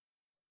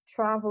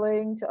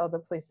traveling to other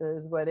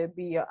places, whether it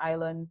be an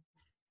island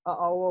an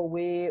hour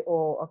away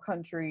or a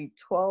country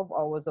 12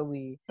 hours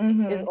away, is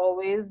Mm-hmm.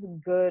 always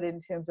good in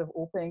terms of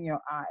opening your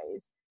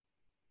eyes.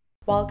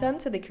 Welcome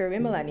to the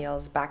Caribbean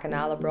Millennials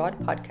Bacchanal Abroad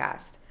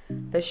podcast,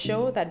 the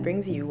show that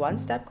brings you one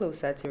step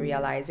closer to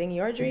realizing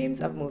your dreams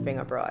of moving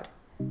abroad.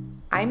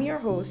 I'm your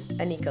host,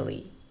 Anika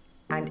Lee,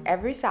 and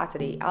every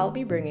Saturday I'll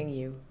be bringing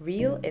you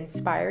real,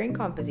 inspiring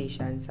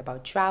conversations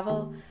about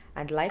travel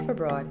and life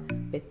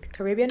abroad with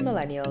Caribbean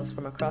millennials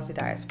from across the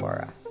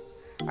diaspora.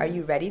 Are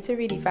you ready to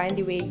redefine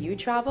the way you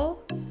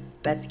travel?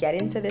 Let's get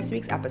into this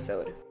week's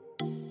episode.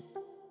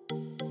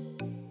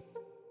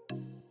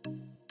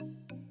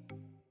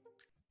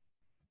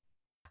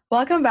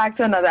 Welcome back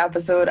to another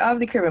episode of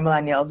the Caribbean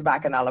Millennials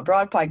Bacchanal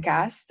Abroad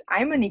podcast.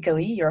 I'm Anika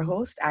Lee, your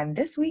host, and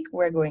this week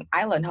we're going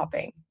island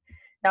hopping.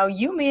 Now,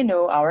 you may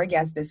know our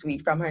guest this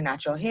week from her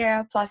natural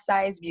hair, plus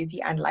size, beauty,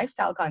 and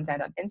lifestyle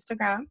content on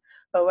Instagram.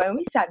 But when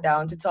we sat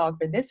down to talk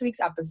for this week's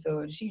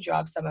episode, she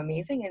dropped some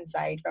amazing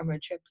insight from her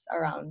trips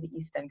around the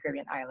Eastern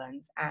Caribbean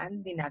islands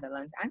and the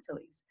Netherlands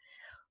Antilles.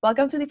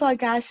 Welcome to the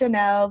podcast,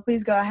 Chanel.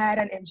 Please go ahead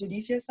and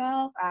introduce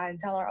yourself and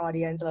tell our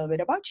audience a little bit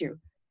about you.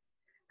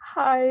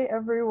 Hi,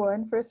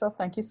 everyone. First off,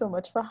 thank you so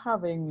much for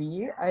having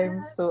me.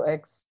 I'm so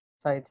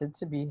excited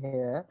to be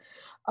here.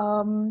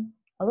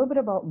 A little bit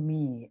about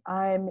me.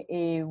 I'm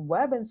a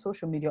web and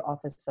social media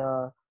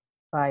officer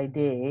by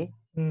day,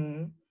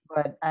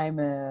 but I'm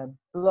a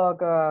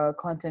blogger,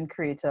 content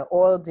creator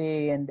all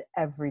day and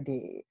every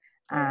day.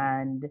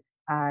 And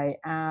I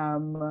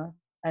am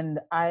an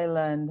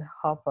island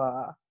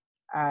hopper.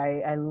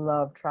 I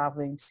love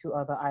traveling to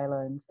other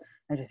islands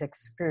and just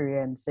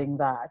experiencing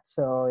that.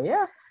 So,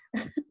 yeah.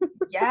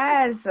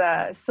 Yes,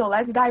 so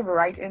let's dive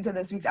right into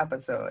this week's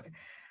episode.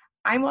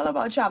 I'm all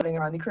about traveling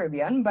around the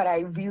Caribbean, but I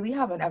really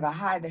haven't ever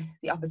had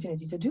the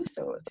opportunity to do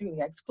so, to really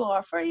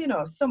explore for,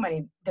 so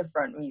many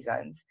different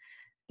reasons.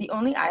 The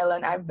only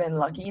island I've been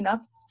lucky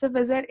enough to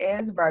visit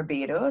is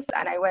Barbados,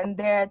 and I went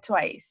there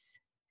twice.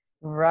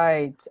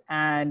 Right,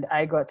 and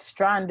I got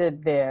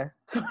stranded there.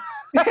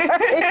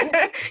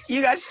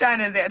 You got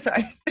stranded there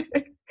twice.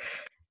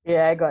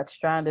 Yeah, I got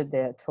stranded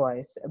there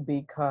twice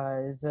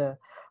because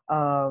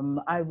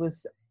I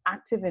was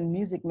active in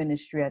music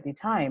ministry at the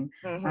time,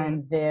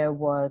 and there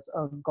was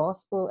a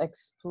gospel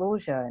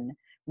explosion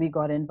we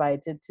got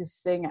invited to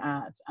sing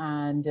at.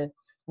 And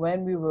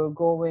when we were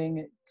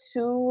going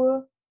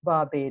to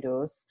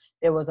Barbados,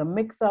 there was a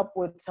mix-up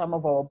with some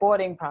of our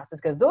boarding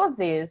passes, because those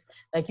days,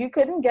 like, you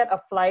couldn't get a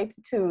flight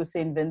to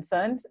St.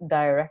 Vincent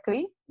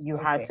directly. You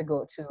had to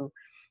go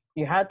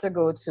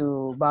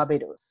to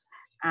Barbados,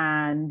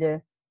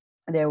 and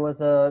there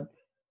was a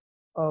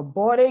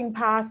boarding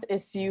pass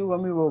issue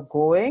when we were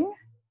going,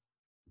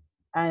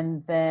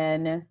 and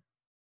then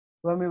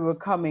when we were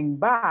coming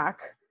back,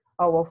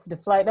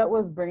 the flight that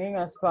was bringing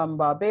us from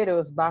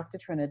Barbados back to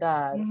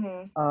Trinidad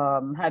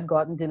had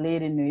gotten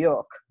delayed in New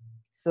York.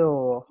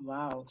 So,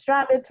 wow,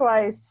 stranded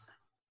twice.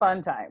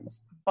 Fun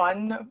times.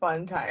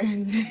 Fun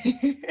times.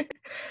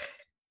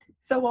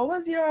 So what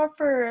was your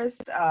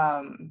first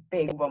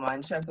big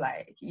woman trip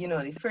like?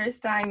 The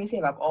first time you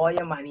save up all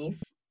your money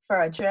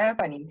for a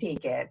trip and you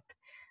take it.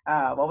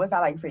 What was that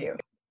like for you?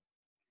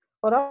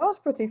 Well, that was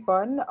pretty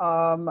fun.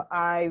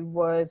 I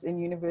was in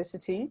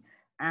university,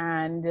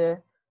 and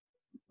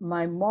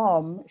my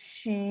mom,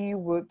 she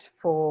worked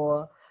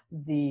for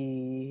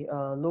the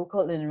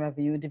local Inland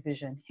Revenue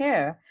Division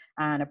here,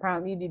 and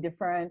apparently the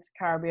different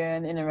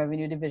Caribbean Inland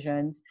Revenue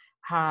divisions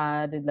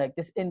had like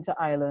this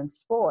inter-island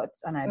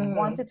sports, and I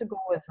wanted to go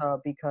with her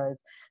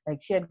because like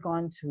she had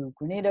gone to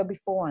Grenada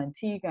before,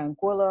 Antigua,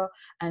 Anguilla,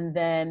 and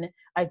then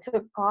I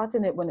took part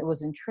in it when it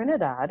was in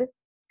Trinidad.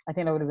 I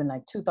think that would have been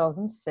like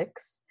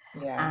 2006.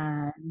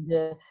 Yeah.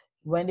 And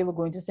when they were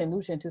going to St.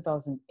 Lucia in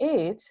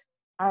 2008,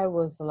 I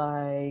was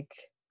like,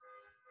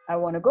 I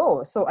want to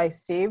go. So I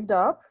saved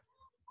up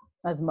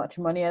as much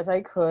money as I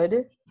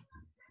could.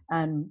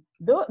 And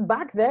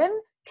back then,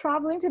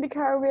 traveling to the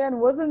Caribbean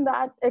wasn't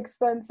that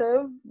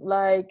expensive.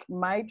 Like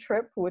my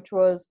trip, which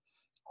was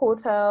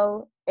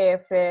hotel,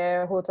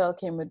 airfare, hotel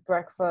came with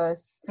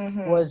breakfast,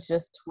 was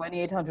just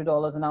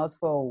 $2,800, and that was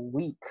for a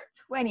week.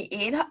 Wait,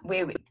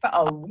 for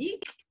a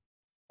week?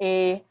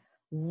 A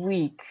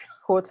week.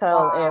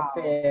 Hotel,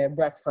 airfare,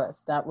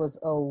 breakfast. That was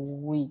a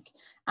week.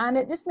 And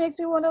it just makes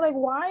me wonder, like,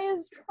 why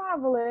is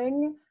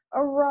traveling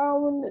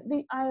around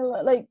the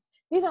island, like,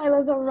 these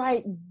islands are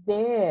right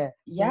there.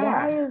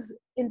 Yeah. Why is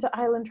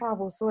inter-island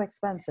travel so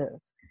expensive?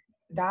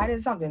 That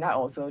is something that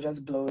also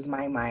just blows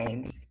my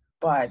mind.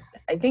 But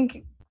I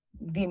think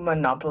the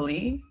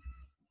monopoly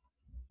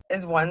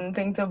is one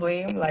thing to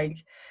blame. Like,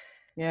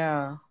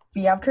 yeah,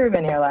 we have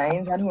Caribbean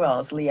Airlines, and who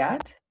else?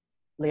 Liat.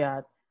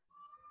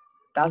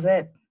 That's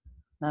it.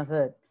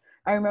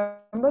 I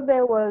remember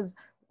there was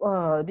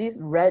these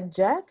Red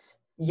Jet.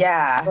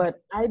 Yeah.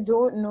 But I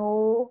don't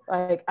know,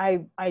 like,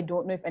 I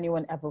don't know if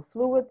anyone ever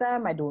flew with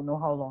them. I don't know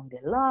how long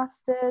they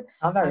lasted.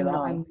 Not very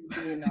long. I'm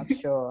really not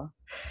sure.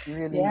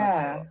 Really not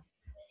sure.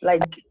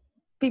 Like,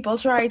 people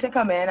try to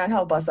come in and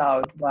help us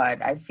out, but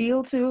I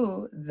feel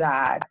too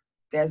that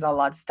there's a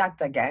lot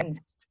stacked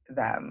against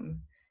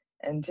them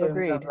in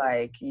terms of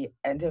Agreed.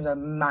 in terms of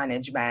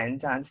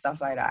management and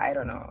stuff like that. I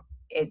don't know.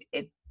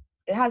 It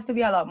has to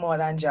be a lot more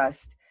than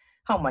just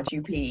how much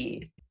you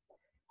pay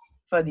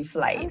for the I'm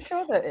flight.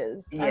 sure there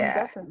is. I'm Yeah.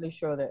 definitely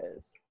sure there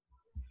is.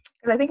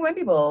 Because I think when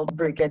people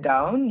break it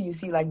down, you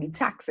see like the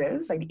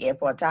taxes, like the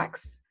airport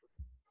tax,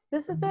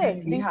 This is it.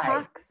 really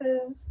high.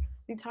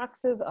 The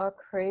taxes are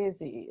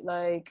crazy.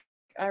 Like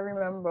I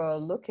remember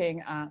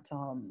looking at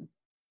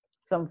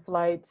some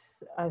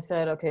flights. I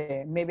said,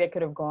 okay, maybe I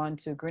could have gone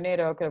to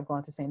Grenada, I could have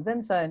gone to St.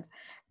 Vincent.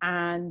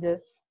 And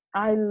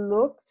I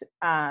looked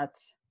at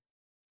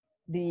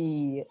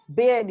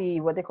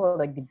what they call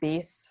like the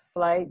base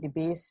flight, the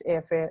base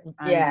airfare and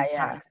Yeah, the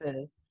yeah.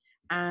 taxes.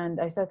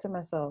 And I said to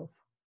myself,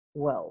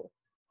 well,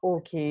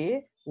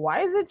 okay,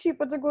 why is it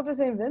cheaper to go to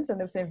St.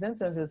 Vincent if St.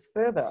 Vincent is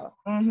further?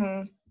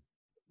 Mm-hmm.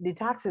 The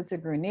taxes to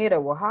Grenada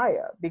were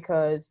higher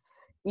because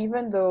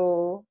even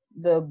though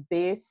the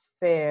base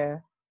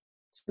fare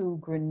to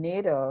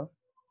Grenada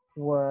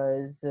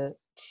was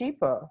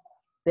cheaper,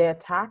 their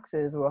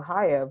taxes were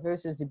higher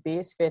versus the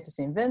base fare to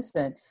St.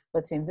 Vincent,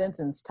 but St.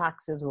 Vincent's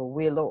taxes were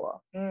way lower.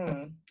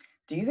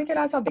 Do you think it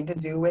has something to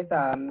do with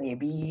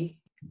maybe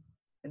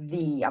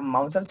the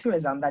amount of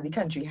tourism that the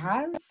country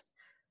has?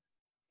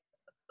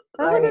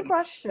 That's a good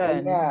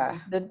question. Yeah.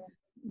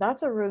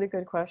 That's a really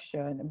good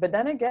question. But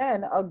then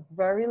again, a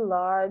very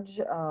large,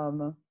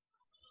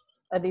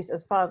 at least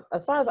as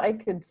far as I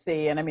could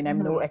say, and I mean, I'm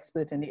no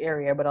expert in the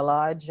area, but a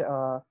large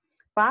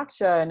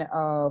faction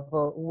of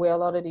where a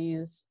lot of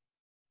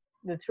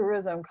the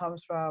tourism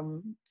comes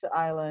from to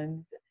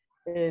islands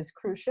is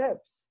cruise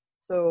ships.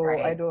 So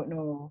Right. I don't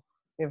know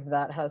if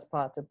that has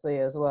part to play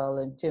as well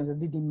in terms of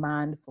the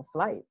demand for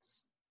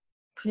flights.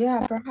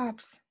 Yeah,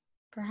 perhaps.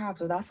 Perhaps.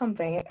 So that's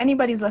something. If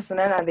anybody's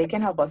listening and they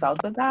can help us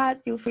out with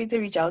that, feel free to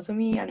reach out to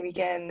me and we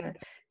can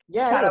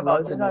chat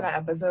about this on an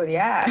episode.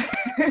 Yeah.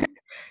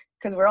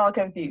 Because we're all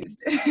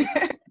confused.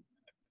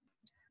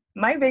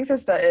 My big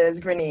sister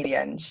is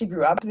Grenadian. She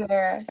grew up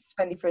there,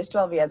 spent the first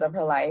 12 years of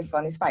her life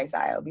on the Spice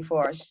Isle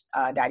before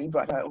Daddy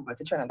brought her over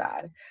to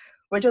Trinidad,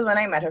 which was when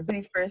I met her for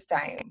the first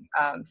time.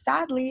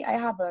 Sadly, I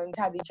haven't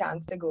had the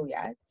chance to go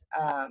yet.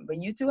 But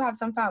you two have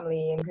some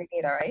family in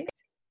Grenada, right?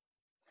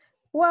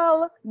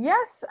 Well,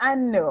 yes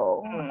and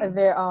no.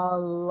 There are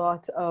a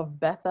lot of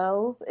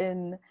Bethels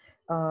in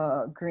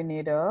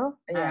Grenada,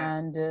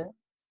 and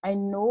I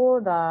know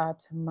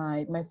that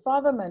my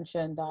father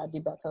mentioned that the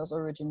Bethels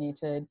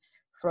originated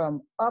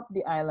from up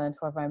the island.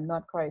 However, I'm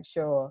not quite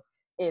sure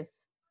if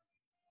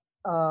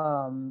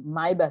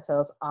my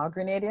Bethels are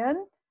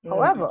Grenadian.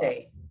 However,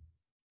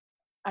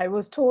 I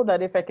was told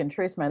that if I can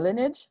trace my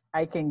lineage,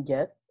 I can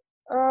get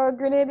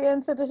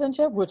Grenadian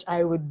citizenship, which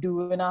I would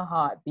do in a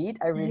heartbeat.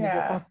 I really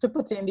just have to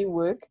put in the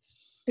work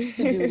to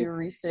do the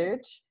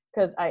research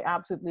because I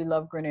absolutely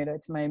love Grenada.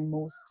 It's my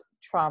most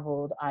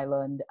traveled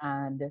island,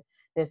 and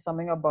there's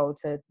something about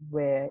it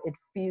where it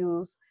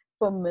feels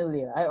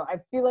familiar. I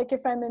feel like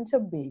if I'm in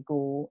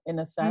Tobago in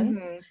a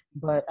sense,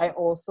 but I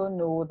also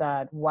know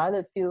that while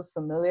it feels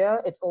familiar,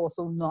 it's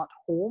also not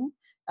home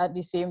at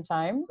the same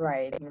time.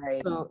 Right.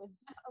 So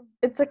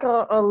it's like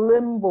a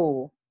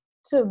limbo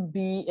to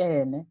be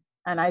in.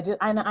 And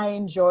I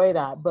enjoy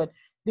that. But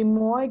the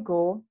more I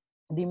go,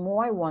 the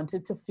more I want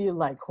it to feel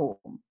like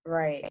home.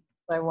 Right.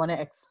 I want to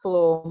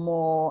explore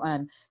more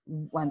and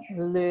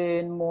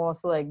learn more.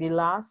 So like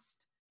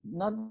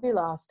not the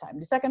last time,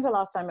 the second to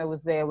last time I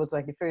was there was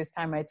like the first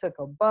time I took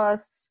a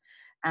bus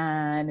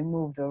and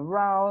moved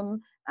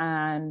around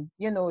and,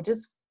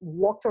 just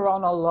walked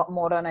around a lot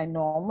more than I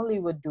normally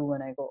would do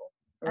when I go.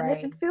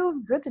 Right. And it feels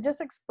good to just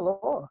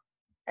explore.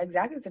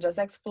 Exactly, to just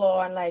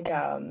explore and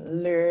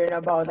learn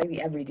about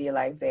the everyday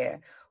life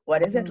there.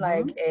 What is it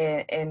like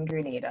in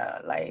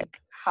Grenada? Like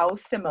how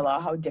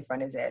similar, how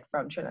different is it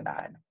from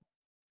Trinidad?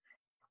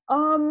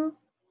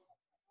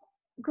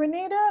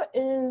 Grenada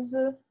is,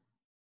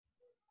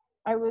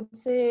 I would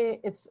say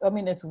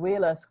it's way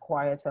less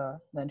quieter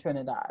than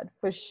Trinidad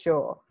for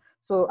sure.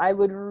 So I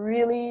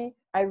really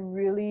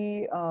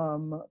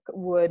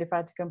would, if I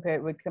had to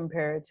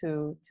compare it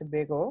to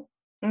Tobago.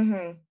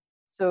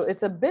 So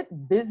it's a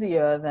bit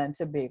busier than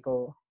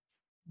Tobago,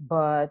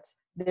 but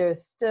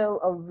there's still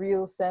a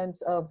real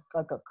sense of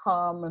like a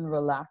calm and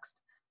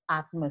relaxed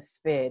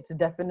atmosphere. It's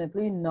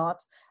definitely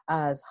not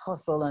as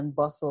hustle and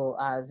bustle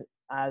as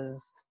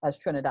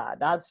Trinidad,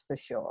 that's for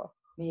sure.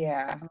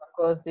 Yeah. And of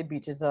course, the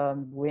beaches are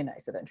way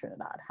nicer than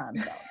Trinidad,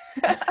 hands down.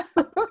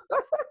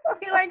 I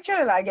feel like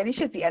Trinidad getting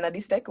shitty end of the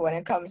stick when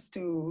it comes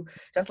to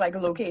just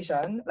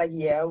location.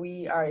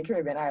 We are a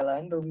Caribbean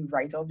island, but we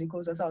right off the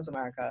coast of South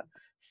America.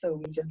 So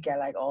we just get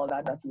all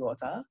that dirty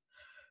water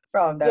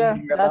from the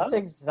river. That is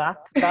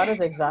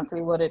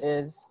exactly what it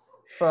is.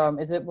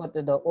 Is it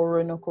the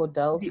Orinoco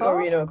Delta? The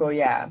Orinoco,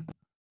 yeah.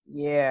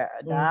 Yeah,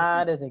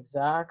 that is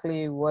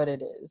exactly what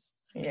it is.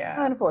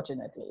 Yeah.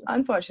 Unfortunately.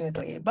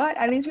 But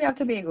at least we have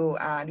Tobago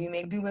and we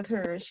make do with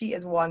her. She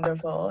is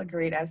wonderful, a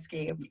great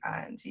escape,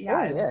 and she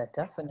has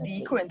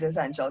definitely the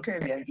quintessential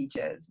Caribbean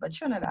beaches. But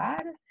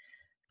Trinidad,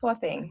 Poor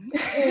thing.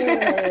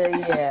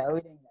 Yeah,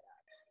 we didn't get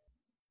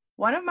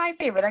One of my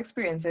favorite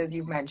experiences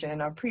you've mentioned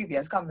in our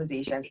previous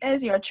conversations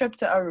is your trip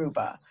to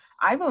Aruba.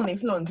 I've only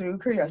flown through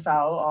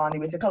Curacao on the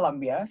way to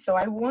Colombia, so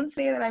I won't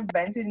say that I've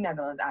been to the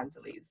Netherlands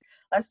Antilles.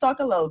 Let's talk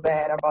a little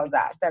bit about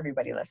that for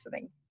everybody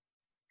listening.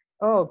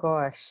 Oh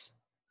gosh.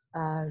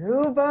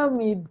 Aruba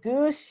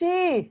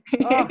Midushi.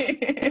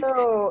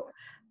 Oh,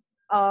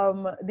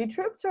 so the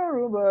trip to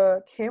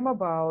Aruba came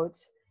about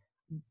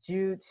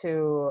due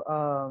to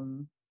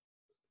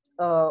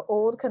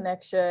old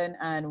connection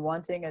and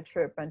wanting a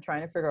trip and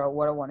trying to figure out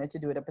what I wanted to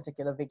do at a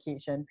particular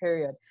vacation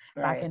period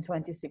back in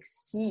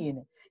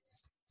 2016.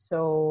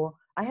 So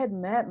I had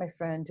met my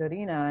friend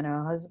Dorina and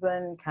her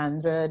husband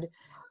Kandred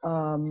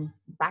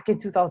back in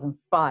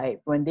 2005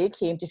 when they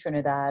came to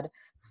Trinidad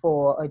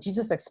for a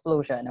Jesus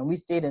Explosion, and we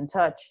stayed in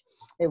touch.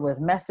 It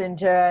was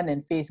Messenger, and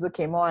then Facebook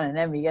came on, and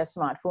then we get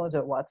smartphones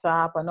with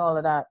WhatsApp and all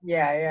of that.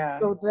 Yeah.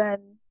 So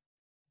then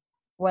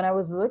when I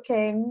was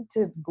looking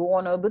to go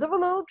on a bit of a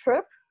little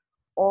trip,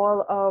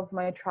 all of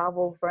my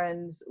travel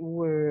friends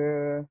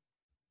were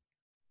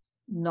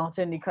not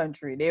in the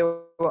country. They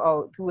were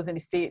out. Who was in the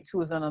States, who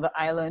was on another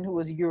island, who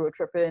was Euro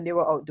tripping. They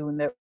were out doing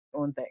their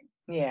own thing.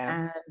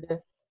 Yeah. And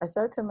I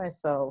said to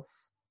myself,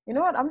 you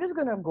know what? I'm just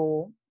going to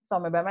go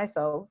somewhere by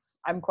myself.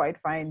 I'm quite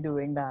fine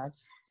doing that.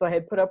 So I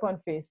had put up on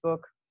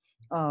Facebook,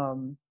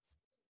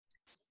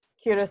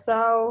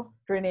 Curacao,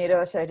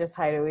 Grenada, should I just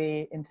hide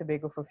away in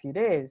Tobago for a few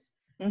days?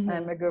 Mm-hmm.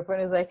 And my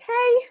girlfriend is like,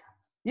 hey,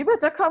 you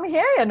better come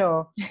here, you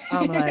know.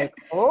 I'm like,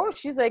 oh,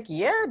 she's like,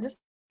 yeah,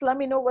 just let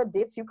me know what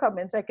dates you come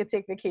in so I could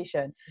take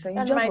vacation. So you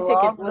and just my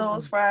love ticket was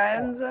those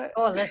friends.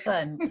 Oh,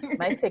 listen,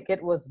 my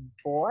ticket was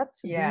bought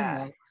the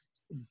next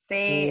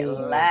Say day.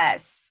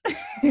 less.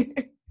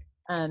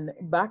 And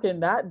back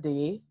in that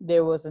day,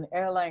 there was an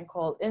airline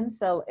called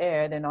Incel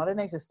Air. They're not in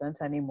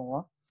existence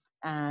anymore.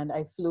 And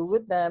I flew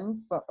with them,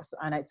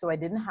 so I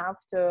didn't have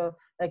to,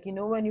 like, you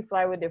know, when you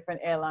fly with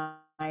different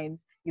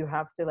airlines, you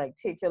have to like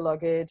take your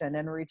luggage and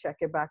then recheck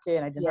it back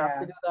in. I didn't have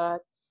to do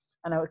that,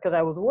 and because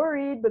I was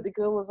worried, but the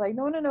girl was like,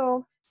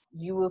 no,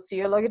 you will see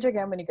your luggage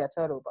again when you get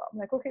to Aruba. I'm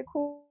like, okay,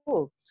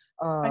 cool.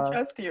 I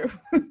trust you.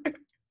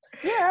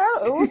 Yeah,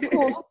 it was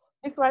cool.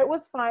 The flight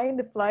was fine.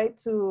 The flight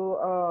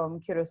to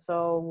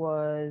Curacao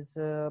was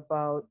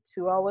about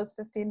 2 hours,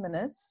 15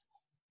 minutes.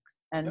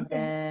 And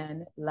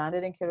then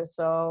landed in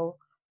Curacao.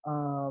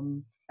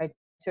 I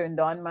turned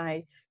on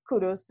my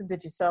kudos to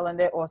Digicel and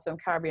their awesome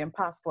Caribbean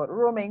passport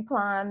roaming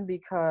plan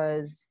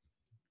because,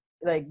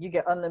 like, you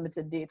get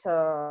unlimited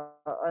data,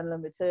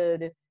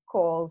 unlimited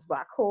calls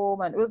back home,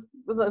 and it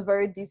was a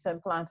very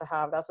decent plan to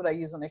have. That's what I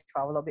use when I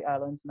travel up the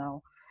islands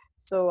now.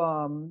 So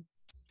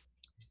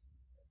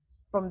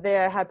from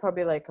there, I had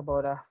probably like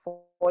about a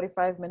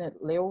 45-minute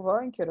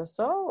layover in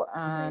Curacao,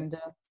 and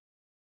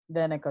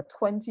then like a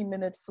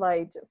 20-minute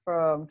flight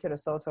from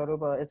Curacao to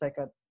Aruba. It's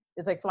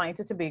like flying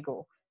to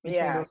Tobago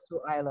between those two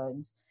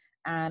islands.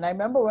 And I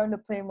remember when the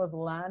plane was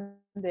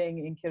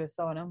landing in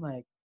Curacao, and I'm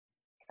like,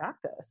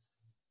 cactus.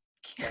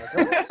 Yes,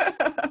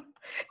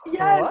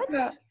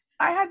 What?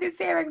 I had the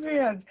same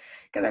experience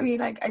because I mean,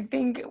 like, I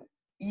think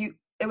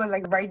it was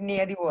like right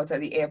near the water,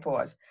 the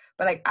airport.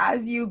 But like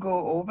as you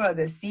go over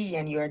the sea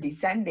and you're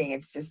descending,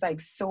 it's just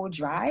like so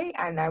dry,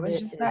 and I was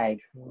just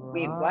like,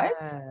 wait, what?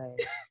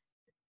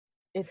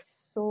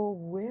 It's so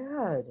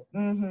weird.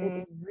 Mm-hmm.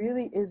 It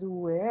really is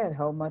weird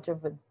how much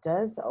of a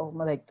desert,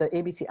 like the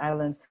ABC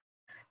Islands,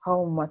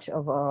 how much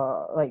of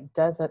a like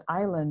desert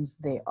islands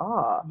they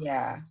are.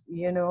 Yeah.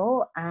 You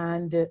know,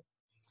 and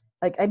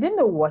like I didn't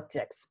know what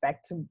to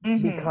expect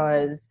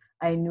because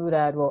I knew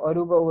that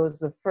Aruba was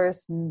the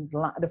first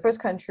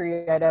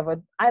country I'd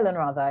ever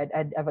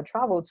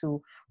traveled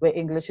to where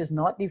English is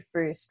not the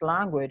first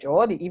language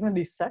or even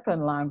the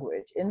second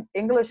language.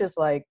 English is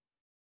like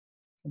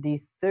the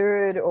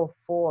third or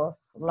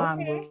fourth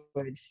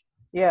language.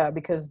 Yeah,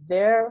 because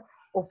their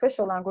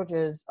official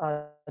languages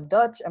are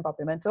Dutch and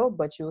Papiamento,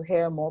 but you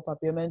hear more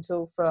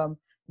Papiamento from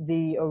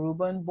the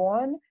Aruban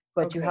born,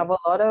 but you have a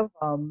lot of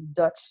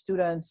Dutch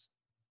students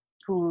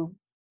who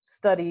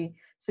study,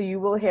 so you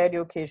will hear the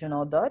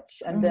occasional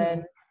Dutch. And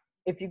then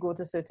if you go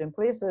to certain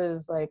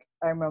places, like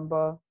I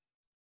remember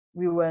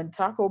we went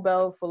Taco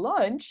Bell for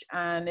lunch,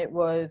 and it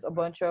was a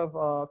bunch of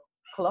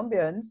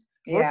Colombians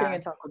working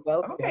in Taco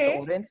Bell. We had to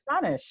order in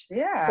Spanish.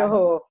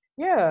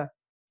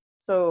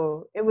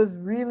 So it was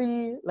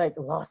really like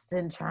lost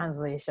in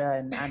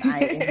translation, and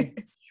I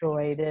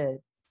enjoyed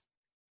it.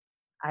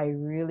 I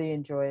really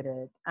enjoyed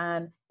it.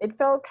 And it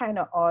felt kind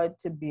of odd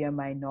to be a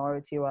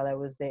minority while I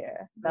was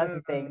there. That's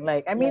the thing.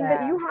 Like, I mean,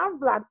 you have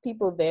Black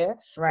people there,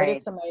 but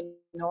it's a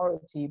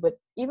minority. But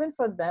even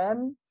for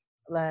them,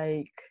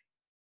 like,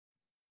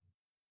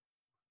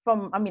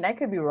 I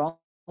could be wrong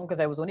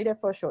because I was only there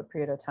for a short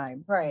period of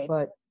time. Right.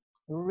 But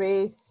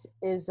race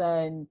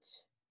isn't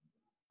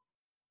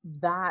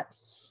that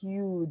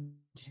huge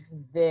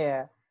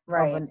there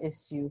of an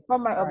issue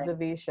from my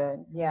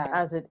observation,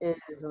 as it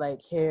is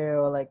like here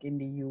or like in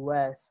the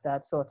US,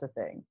 that sort of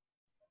thing.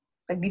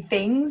 Like the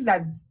things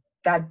that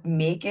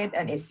make it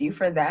an issue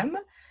for them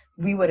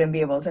we wouldn't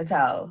be able to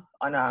tell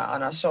on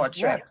a short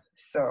trip. Right.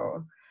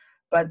 So,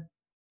 but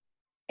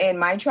in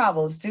my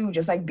travels too,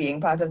 just like being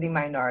part of the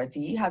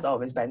minority has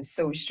always been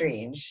so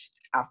strange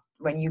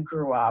when you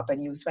grew up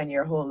and you spend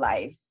your whole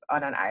life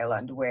on an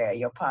island where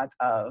you're part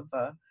of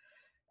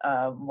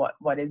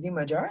what is the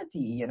majority,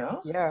 you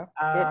know? Yeah.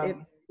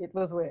 It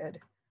was weird.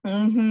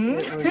 Mm-hmm.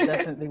 It was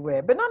definitely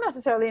weird, but not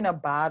necessarily in a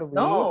bad way.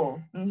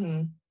 No.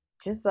 Mm-hmm.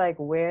 Just like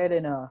weird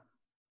in a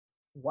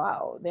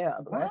wow, there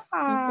are less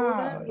people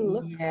that Wow.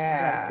 look like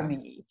Yeah.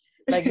 me.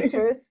 Like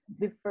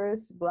the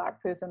first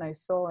black person I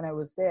saw when I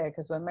was there,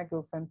 because when my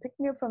girlfriend picked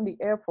me up from the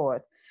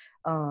airport,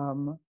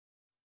 um,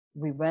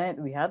 we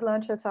had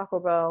lunch at Taco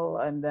Bell,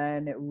 and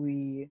then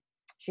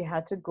she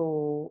had to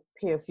go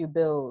pay a few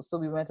bills. So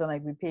we went and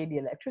like we paid the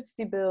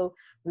electricity bill,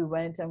 we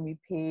went and we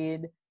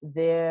paid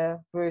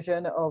their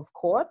version of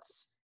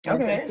Quartz,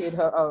 went and Okay. paid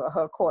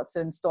her Quartz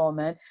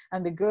installment,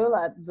 and the girl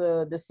at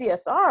the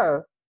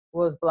CSR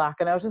was black,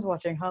 and I was just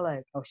watching her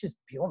like, oh,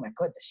 oh my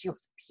god, she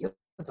was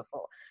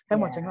beautiful. I'm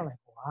watching her like,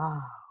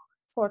 wow.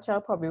 Poor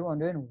child probably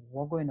wondering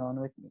what's going on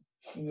with me.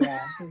 Yeah.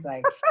 She's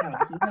like, she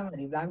haven't seen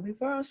somebody black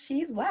before.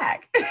 She's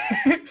black.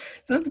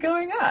 So what's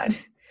going on?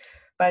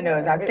 But no,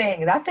 it's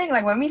Yeah, that thing,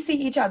 like when we see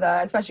each other,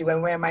 especially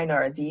when we're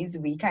minorities,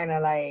 we kind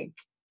of like,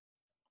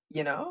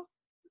 you know,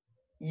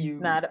 you.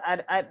 nah,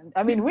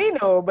 I mean, we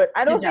know, but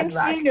I You're don't just think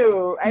black. she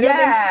knew. I don't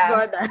think she Yeah.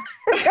 got that.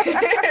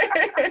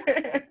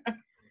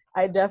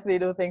 I definitely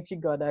don't think she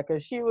got that,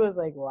 because she was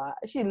like, why?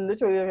 She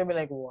literally looked at me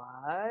like,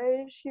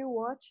 why is she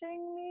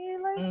watching me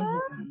like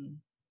that? Mhm.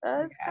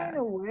 That's Yeah. kind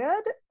of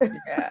weird.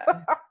 Yeah.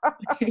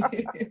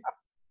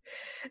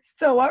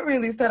 So what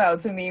really stood out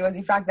to me was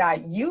the fact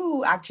that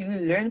you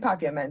actually learned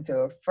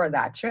Papiamento for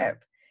that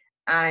trip.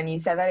 And you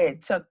said that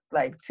it took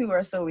like 2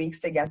 or so weeks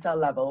to get to a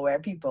level where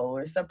people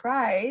were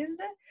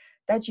surprised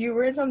that you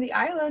were from the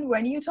island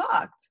when you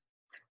talked.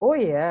 Oh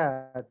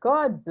yeah,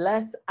 God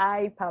bless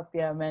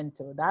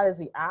iPapiamento. That is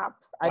the app.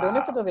 I don't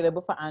know if it's Wow.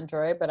 available for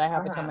Android, but I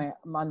have it Uh-huh.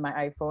 on my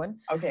iPhone.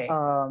 Okay.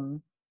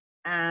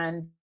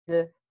 And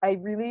I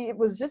really, it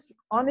was just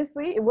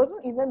honestly, it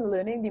wasn't even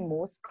learning the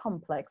most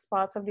complex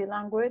parts of the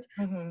language,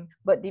 Mm-hmm.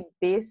 but the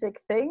basic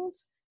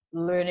things,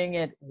 learning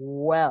it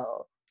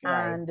well.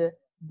 Right. And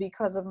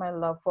because of my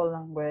love for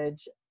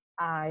language,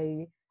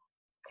 I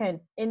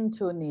can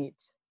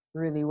intonate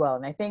really well,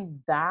 and I think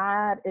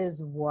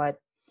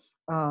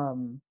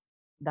um,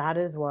 that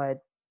is what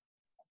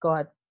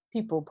got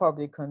people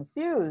probably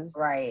confused,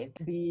 Right.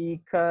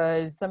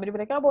 because somebody be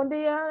like, oh, bon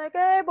dia, like,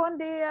 hey, bon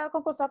dia,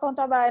 kung gusto kong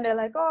tabay, and they're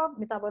like, oh,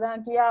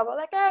 mitabodan kia, but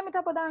like, hey,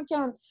 mitabodan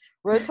kia.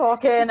 We're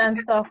talking and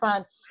stuff,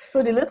 and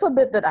so the little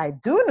bit that I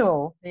do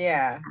know,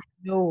 Yeah. I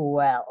know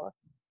well.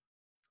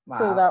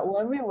 So Wow. that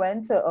when we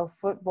went to a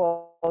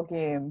football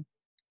game,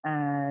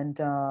 and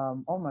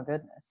oh my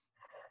goodness,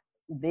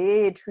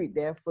 they treat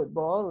their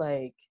football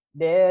like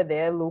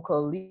their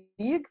local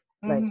league.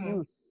 Like,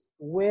 Mm-hmm.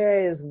 where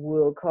is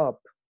World Cup?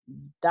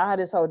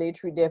 That is how they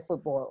treat their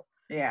football.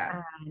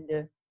 Yeah.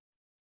 And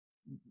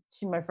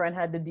my friend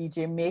had the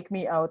DJ make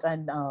me out,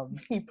 and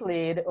he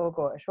played, oh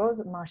gosh, what was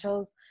it,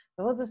 Marshall's?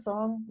 What was the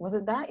song? Was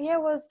it that year?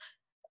 Was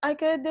I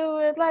Could Do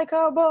It Like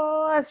a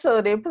Boss? So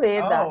they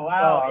played Oh, that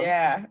wow. song.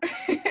 Yeah.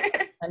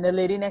 And the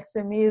lady next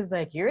to me is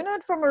like, you're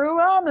not from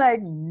Aruba? I'm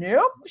like,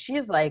 nope.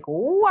 She's like,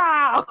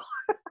 wow.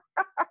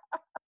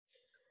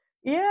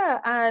 Yeah,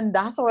 and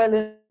that's how I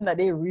learned that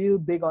they're real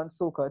big on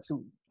soca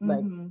too.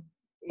 Like, Mm-hmm.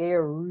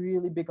 they're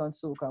really big on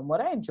soca. And what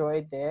I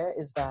enjoyed there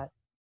is that,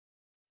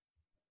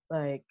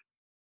 like,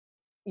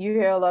 you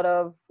hear a lot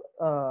of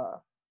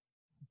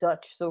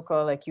Dutch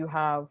soca. Like, you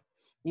have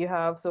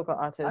soca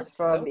artists That's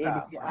from the soca.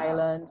 ABC Wow.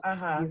 Islands.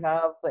 Uh-huh. You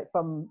have like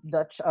from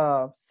Dutch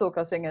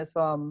soca singers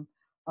from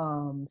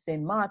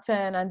Saint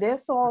Martin, and their Right.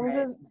 songs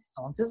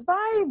is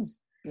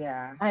vibes.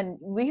 Yeah. And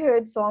we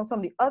heard songs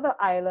from the other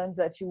islands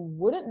that you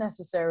wouldn't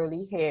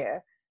necessarily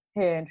hear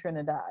here in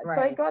Trinidad.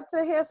 So I Right. got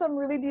to hear some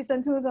really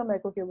decent tunes. I'm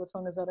like, okay, what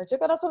song is that? I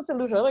check out some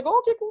solution. I'm like,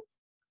 okay, cool.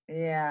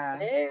 Yeah.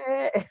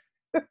 Yeah.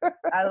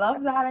 I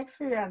love that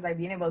experience, like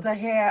being able to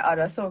hear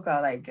other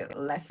soca, like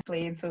less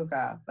played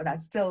soca, but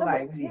that's still No,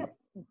 but yeah,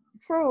 vibesy.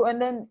 true.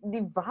 And then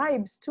the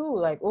vibes too.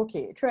 Like,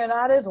 okay,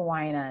 Trinidad is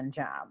wine and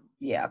jam.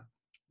 Yeah.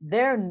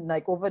 They're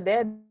like over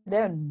there,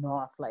 they're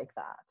not like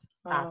that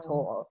at Oh.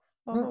 all.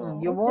 Oh,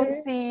 You won't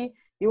okay.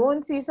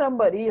 see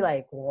somebody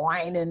like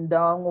whining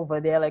down over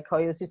there like how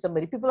you see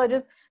somebody. People are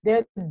just,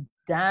 they're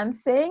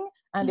dancing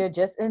and they're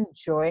just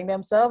enjoying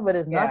themselves, but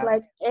it's not Yeah.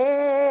 like,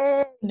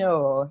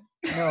 no,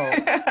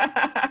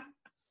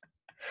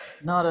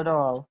 not at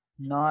all,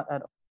 not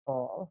at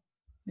all.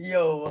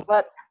 Yo.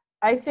 But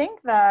I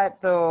think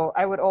that though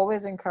I would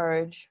always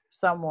encourage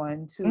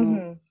someone to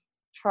Mm-hmm.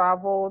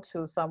 travel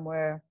to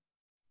somewhere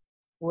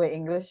where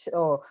English,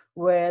 or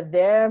where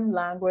their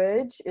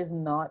language is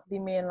not the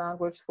main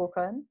language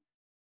spoken,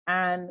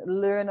 and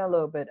learn a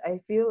little bit. I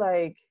feel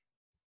like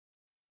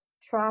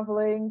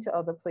traveling to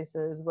other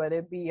places, whether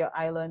it be an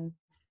island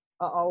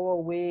an hour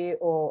away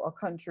or a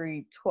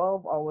country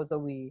 12 hours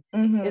away,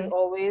 is Mm-hmm.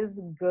 always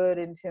good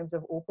in terms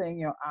of opening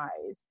your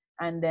eyes.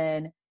 And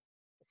then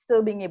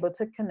still being able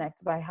to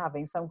connect by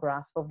having some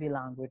grasp of the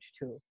language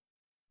too.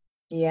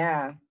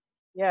 Yeah.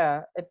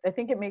 Yeah, I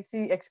think it makes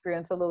the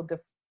experience a little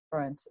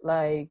different.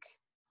 Like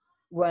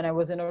when I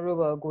was in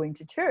Aruba going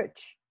to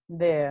church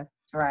there,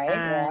 Right.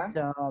 Yeah.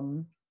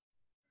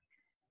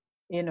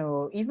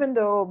 and even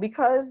though,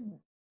 because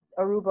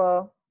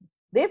Aruba,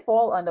 they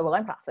fall under, well,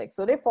 I'm Catholic,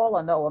 so they fall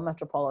under our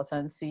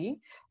metropolitan see.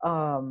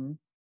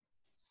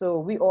 So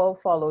we all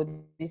follow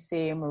the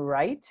same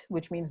rite,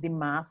 which means the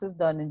mass is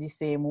done in the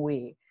same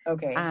way.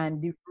 Okay. And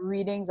the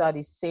readings are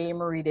the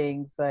same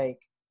readings, like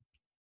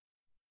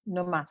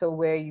no matter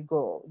where you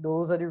go.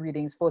 Those are the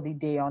readings for the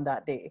day on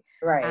that day.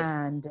 Right.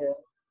 And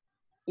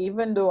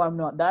even though I'm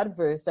not that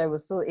versed, I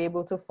was still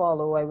able to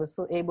follow. I was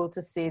still able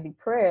to say the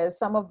prayers.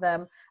 Some of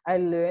them I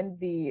learned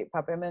the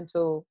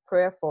Papiamento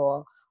prayer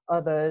for.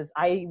 Others,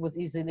 I was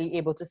easily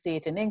able to say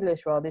it in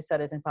English while they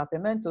said it in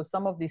Papiamento.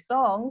 Some of the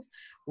songs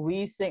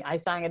I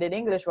sang it in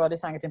English while they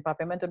sang it in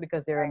Papiamento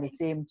because they're in the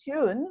same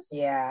tunes.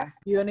 Yeah.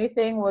 The only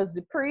thing was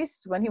the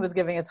priest, when he was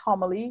giving his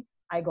homily,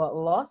 I got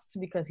lost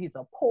because he's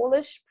a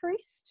Polish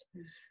priest.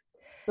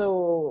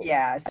 So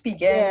yeah,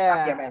 speaking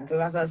Papiamento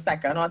as a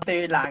second or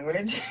third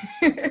language.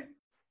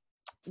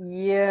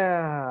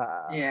 Yeah,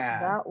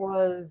 that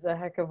was a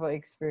heck of an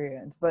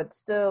experience, but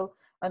still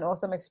an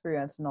awesome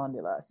experience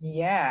nonetheless.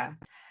 Yeah.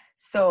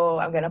 So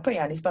I'm gonna put you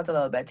on the spot a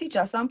little bit. Teach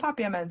us some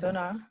Papiamento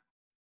now.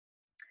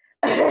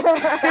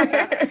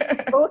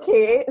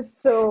 Okay,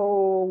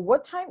 so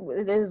what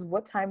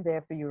time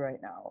there for you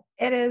right now?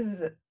 It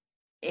is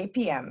 8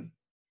 p.m.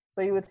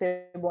 So you would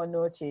say buon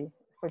noche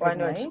for Buon good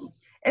noche. night?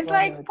 It's Buon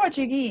like noche.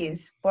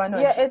 Portuguese. Buon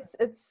noche. Yeah,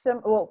 it's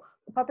well,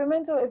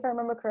 Papiamento, if I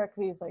remember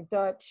correctly, is like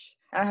Dutch,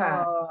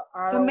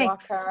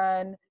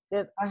 Arawakan.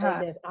 There's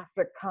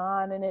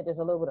Afrikaan in it. There's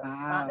a little bit of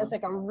Spanish. It's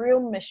like a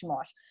real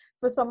mishmash.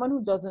 For someone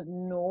who doesn't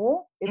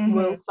know, it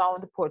will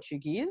sound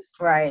Portuguese.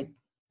 Right.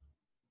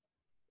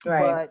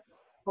 But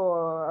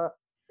for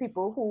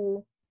people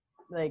who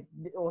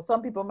or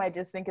some people might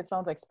just think it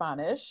sounds like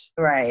Spanish.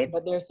 Right.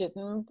 But there's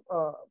certain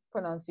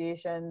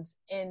pronunciations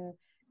in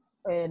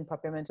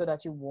Papiamento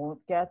that you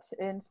won't get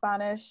in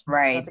Spanish.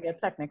 Right. Not to get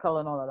technical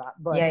and all of that.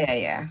 But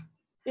yeah.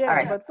 Yeah, all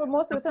right. But for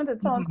most of it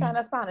sounds kind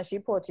of Spanish-y,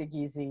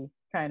 Portuguese-y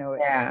kind of way.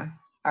 Yeah.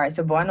 All right,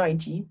 so buon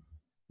noite.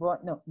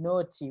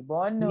 Noche.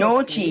 Buon noche.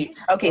 Noche.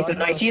 Okay, so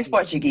noche is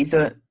Portuguese,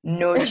 so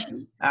noche.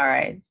 All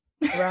right.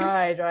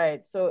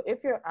 Right. So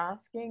if you're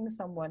asking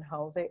someone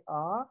how they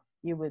are,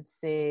 you would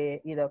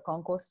say either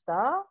Como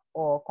está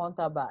or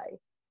Conta bem.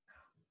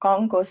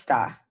 Como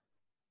está.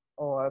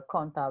 Or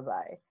Conta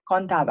bem.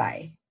 Conta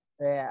bem.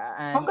 Yeah.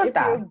 And Como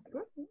está.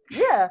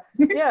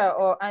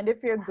 And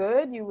if you're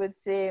good, you would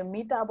say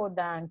Mita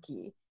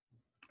bodanki.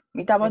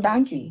 Mita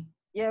bodanki.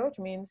 Yeah, which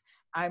means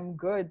I'm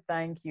good,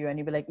 thank you. And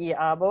you'd be like,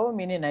 Iabo,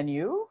 meaning and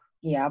you?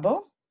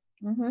 Iabo?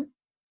 Mm-hmm.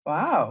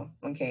 Wow.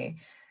 Okay.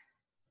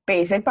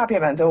 Basic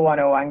Papiamento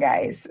 101,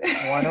 guys.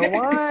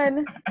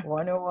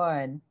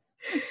 101.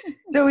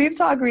 So we've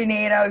talked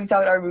Grenada, we've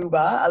talked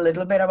Aruba, a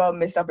little bit about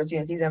missed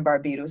opportunities in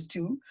Barbados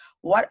too.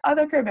 What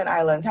other Caribbean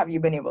islands have you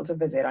been able to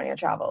visit on your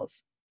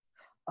travels?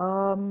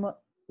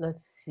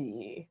 Let's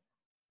see.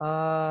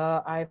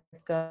 I've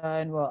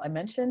done, I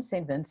mentioned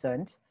St.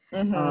 Vincent.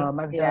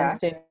 I've done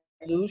St.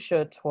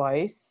 Lucia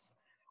twice.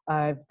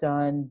 I've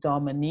done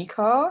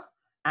Dominica,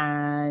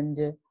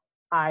 and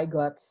I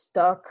got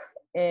stuck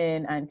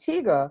in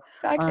Antigua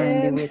on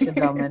the way to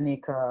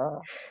Dominica.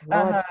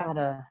 Lord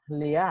Father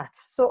Liat.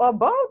 So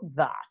about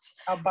that,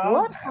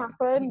 what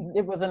happened?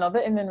 It was another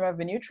Inland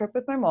Revenue trip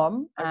with my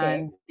mom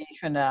and the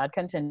Trinidad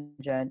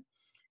contingent.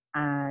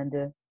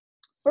 And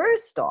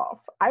first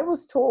off, I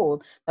was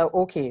told that,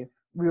 we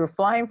were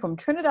flying from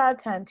Trinidad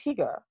to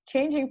Antigua,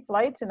 changing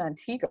flights in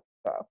Antigua,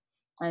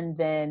 and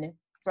then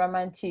from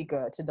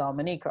Antigua to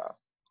Dominica.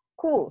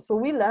 Cool. So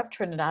we left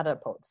Trinidad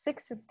at about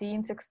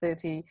 6:15,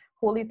 6:30,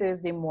 Holy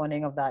Thursday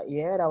morning of that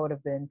year. That would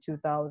have been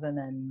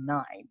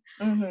 2009.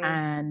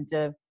 And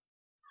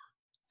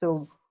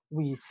so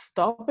we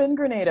stopped in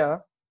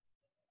Grenada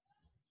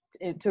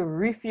to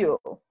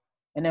refuel.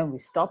 And then we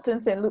stopped in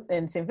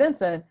St.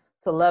 Vincent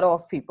to let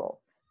off people.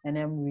 And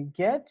then we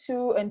get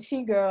to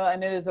Antigua,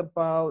 and it is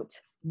about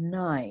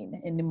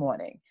 9 in the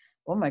morning.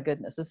 Oh my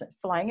goodness, listen,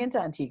 flying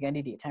into Antigua in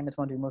the daytime is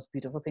one of the most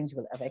beautiful things you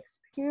will ever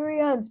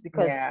experience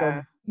because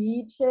the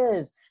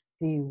beaches,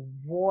 the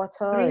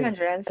water.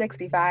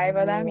 365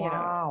 of them,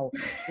 wow.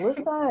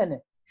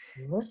 Listen,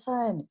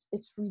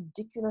 it's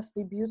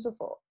ridiculously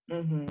beautiful.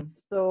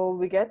 So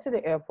we get to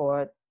the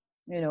airport,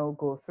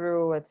 go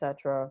through,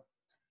 etc.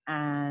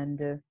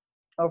 And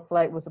our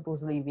flight was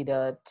supposed to leave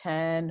either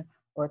 10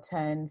 or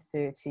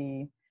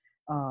 10:30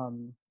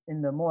 in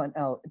the morning,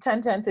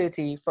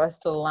 10:30 for us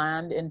to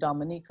land in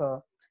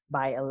Dominica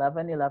by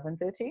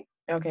 11:30.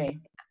 Okay.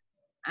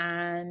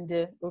 And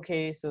so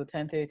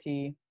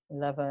 10:30,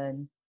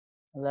 11,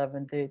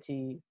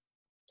 11:30,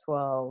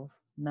 12,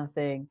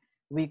 nothing.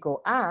 We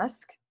go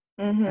ask,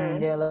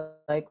 and they're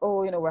like,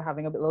 we're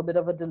having a little bit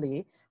of a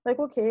delay. Like,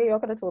 okay, y'all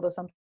could have told us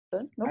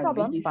something. No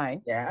problem,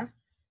 fine. Yeah.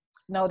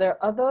 Now there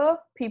are other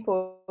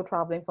people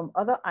traveling from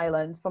other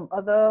islands, from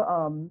other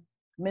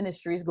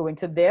ministries going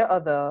to their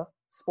other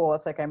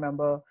sports. Like I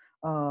remember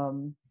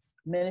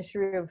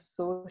Ministry of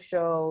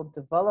Social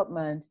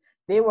Development,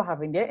 they were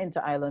having their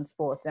inter-island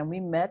sports, and we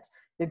met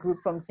the group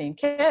from St.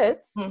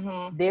 Kitts.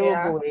 They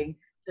were going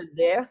to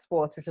their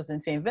sports, which was in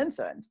St.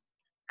 Vincent.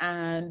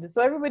 And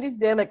so everybody's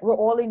there, like we're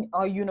all in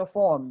our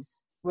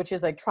uniforms, which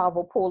is like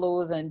travel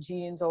polos and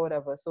jeans or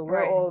whatever. So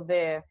we're all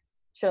there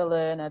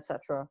chilling,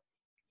 etc.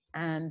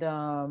 And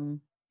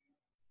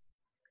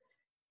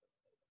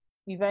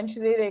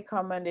eventually they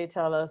come and they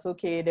tell us,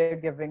 okay, they're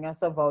giving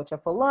us a voucher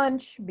for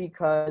lunch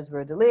because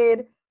we're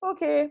delayed.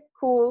 Okay,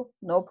 cool,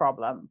 no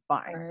problem,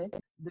 fine.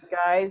 The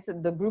guys,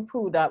 the group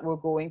that were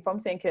going from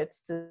St.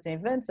 Kitts to St.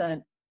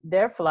 Vincent,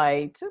 their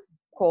flight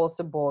calls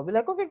the board. We're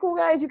like, okay, cool,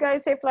 guys, you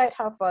guys safe flight,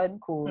 have fun,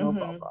 cool, no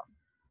problem.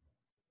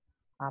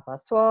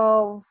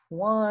 12:30,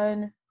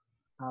 1,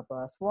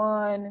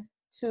 1:30,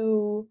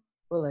 2.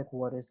 We're like,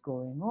 what is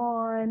going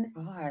on?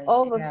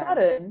 All of a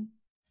sudden,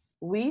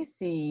 we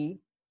see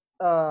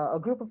a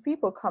group of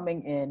people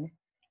coming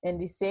in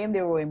the same,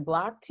 they were in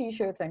black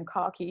t-shirts and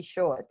khaki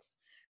shorts.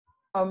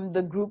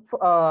 The group,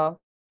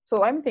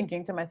 so I'm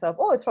thinking to myself,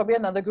 oh, it's probably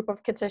another group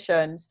of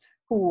Kittitians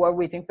who are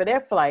waiting for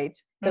their flight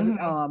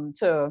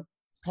to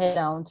head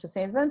down to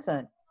St.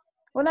 Vincent.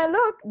 When I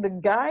look, the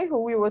guy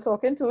who we were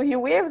talking to, he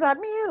waves at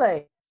me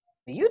like,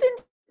 you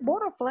didn't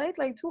board a flight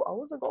like 2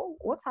 hours ago?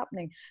 What's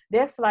happening?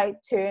 Their flight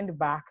turned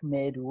back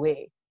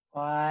midway.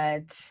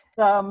 What?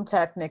 Some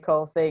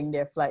technical thing,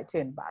 their flight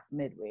turned back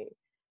midway.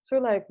 So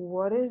we're like,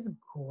 what is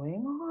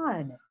going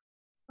on?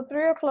 At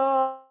 3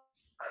 o'clock,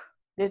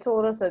 they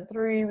told us at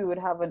 3 we would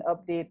have an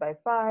update by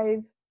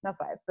 5. Not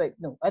 5, like,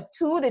 no. At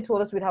 2, they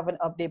told us we'd have an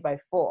update by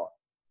 4.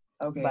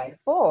 Okay. By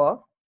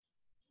 4,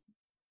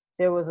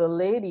 there was a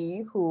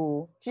lady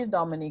who, she's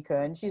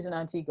Dominican, she's in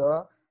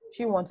Antigua.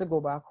 She wants to go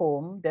back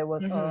home. There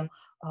was a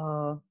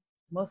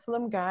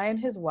Muslim guy and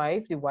his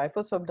wife. The wife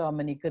was from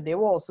Dominica. They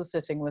were also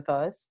sitting with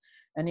us.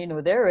 And, you know,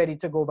 they're ready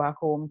to go back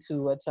home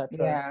too, etc.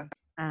 Yeah.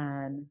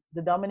 And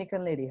the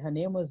Dominican lady, her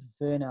name was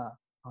Verna.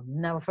 I'll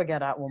never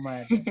forget that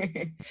woman.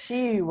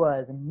 She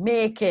was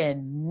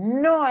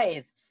making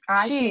noise.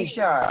 She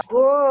sure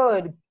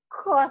would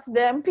cuss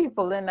them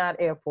people in that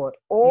airport.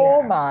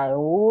 Oh my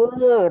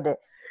word.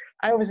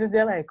 I was just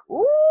there like,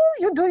 ooh,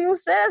 you do you,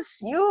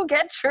 sis. You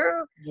get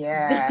through.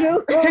 Yeah.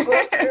 You go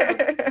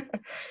through.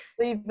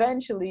 So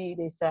eventually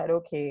they said,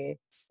 okay,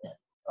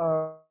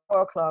 4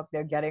 o'clock,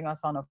 they're getting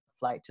us on a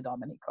flight to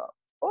Dominica.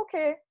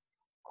 Okay,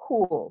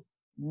 cool.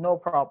 No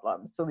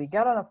problem. So we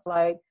get on a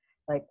flight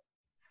like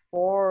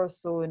 4 or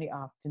so in the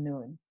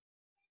afternoon.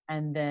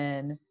 And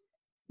then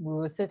we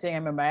were sitting, I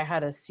remember I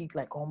had a seat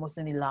like almost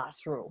in the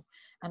last row.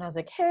 And I was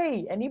like,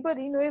 hey,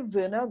 anybody know if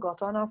Verna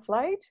got on our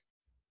flight?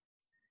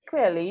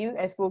 Clearly,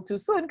 I spoke too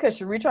soon because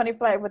she reached on the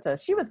flight with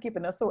us. She was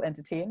keeping us so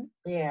entertained.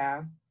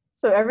 Yeah.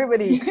 So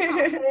everybody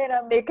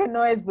and making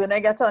noise when I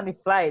get on the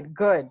flight.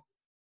 Good.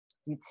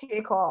 You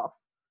take off.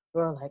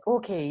 We're like,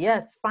 okay,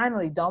 yes,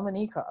 finally,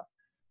 Dominica.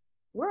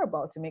 We're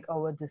about to make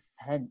our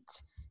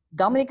descent.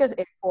 Dominica's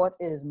airport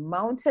is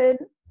mountain,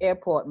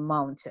 airport,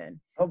 mountain.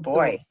 Oh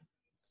boy. So,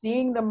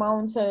 seeing the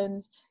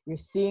mountains, you're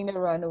seeing the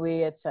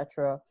runway,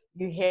 etc.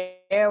 You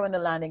hear when the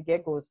landing gear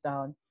goes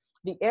down.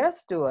 The air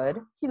steward,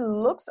 he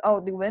looks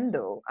out the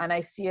window and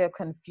I see a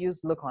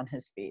confused look on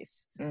his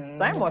face.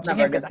 So I'm watching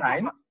him because I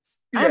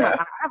have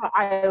an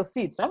aisle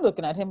seat. So I'm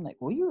looking at him like,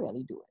 what are you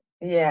really doing?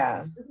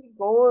 Yeah. So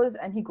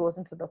he goes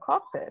into the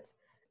cockpit.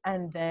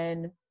 And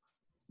then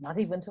not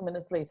even 2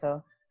 minutes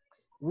later,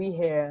 we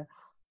hear,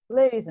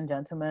 ladies and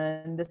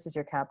gentlemen, this is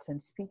your captain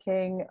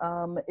speaking.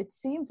 It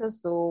seems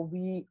as though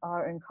we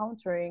are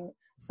encountering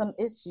some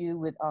issue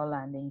with our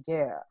landing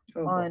gear.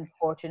 Oh,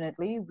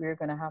 unfortunately, we're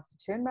going to have to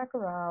turn back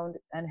around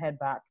and head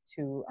back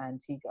to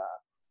Antigua.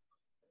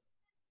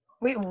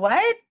 Wait,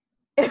 what?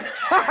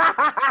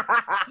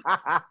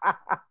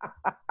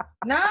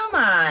 No,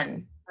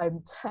 man.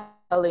 I'm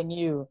telling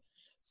you.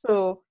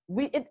 So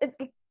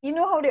you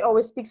know how they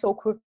always speak so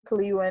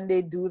quickly when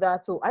they do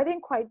that? So I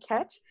didn't quite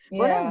catch.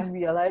 When I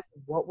realized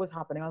what was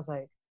happening, I was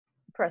like,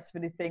 press for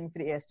the thing for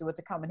the air steward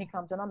to come. And he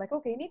comes and I'm like,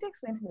 okay, you need to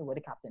explain to me what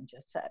the captain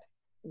just said.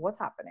 What's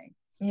happening?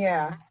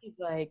 Yeah. And he's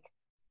like,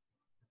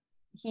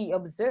 he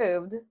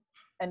observed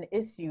an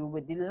issue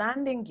with the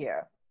landing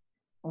gear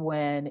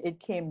when it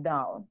came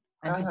down.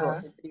 And he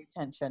brought it to the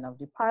attention of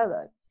the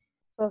pilot.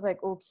 So I was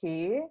like,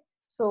 okay,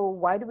 so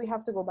why do we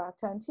have to go back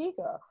to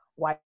Antigua?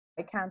 Why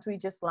can't we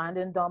just land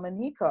in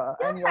Dominica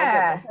and you'll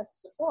get the tech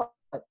support?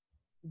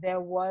 There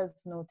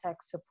was no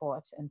tech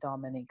support in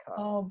Dominica.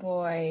 Oh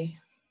boy.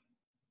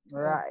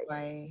 Right. Oh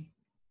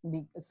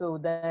boy. So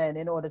then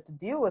in order to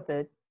deal with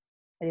it,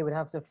 they would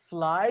have to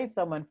fly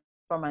someone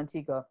from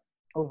Antigua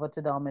over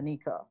to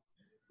Dominica.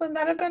 Wouldn't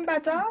that have been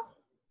better?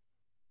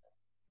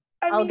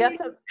 I'll get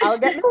no,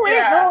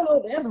 wait,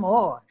 no, there's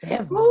more.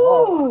 There's more.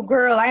 Ooh,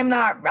 girl, I'm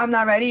not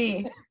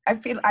ready. I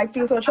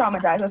feel so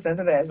traumatized listening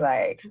to this.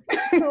 Like,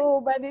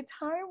 So by the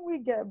time we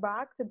get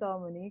back to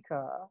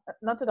Dominica,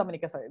 not to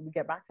Dominica, sorry, we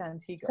get back to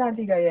Antigua.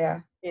 Antigua, yeah.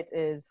 It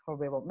is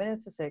probably about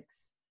minutes to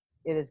 6.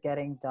 It is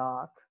getting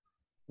dark.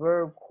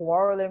 We're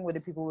quarreling with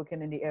the people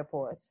working in the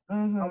airport.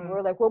 And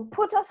we're like, well,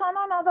 put us on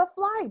another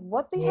flight.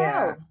 What the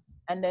hell?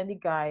 And then the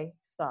guy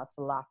starts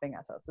laughing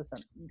at us.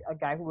 Listen, a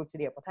guy who works at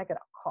the airport, I could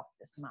have cuffed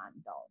this man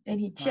down. And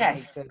he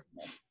just.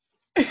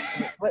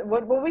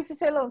 what we used to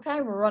say a long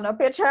time, run a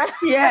picture.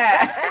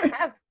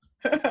 Yeah.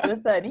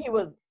 Listen, I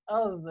was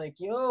like,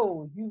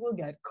 yo, you will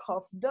get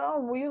cuffed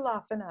down. What are you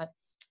laughing at?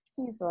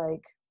 He's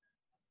like,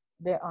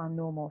 there are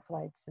no more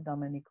flights to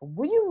Dominica.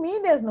 What do you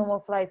mean there's no more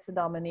flights to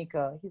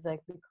Dominica? He's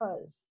like,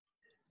 because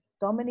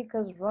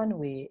Dominica's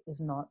runway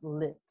is not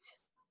lit.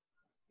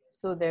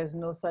 So there's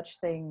no such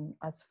thing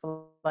as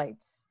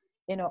flights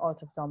in or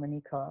out of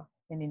Dominica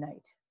in the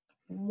night.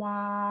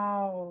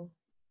 Wow.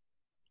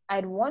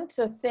 I'd want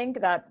to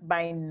think that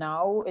by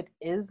now it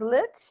is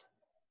lit.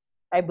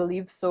 I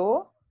believe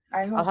so.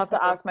 I'll have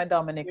to ask my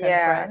Dominican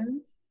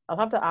friends. I'll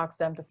have to ask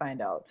them to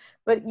find out.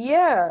 But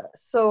yeah,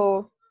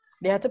 so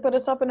they had to put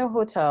us up in a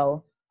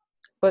hotel.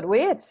 But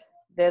wait,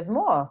 there's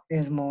more.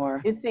 There's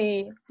more. You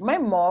see, my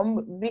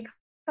mom,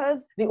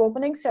 because the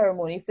opening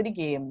ceremony for the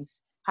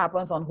games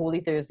happens on Holy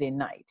Thursday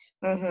night.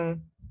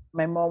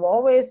 My mom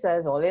always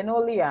says, all in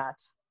all,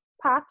 Liat,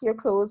 pack your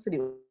clothes for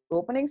the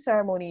opening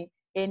ceremony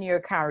in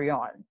your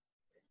carry-on,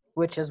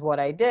 which is what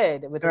I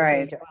did with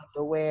the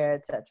underwear,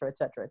 etc.,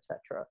 etc.,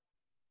 etc.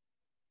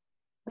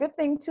 Good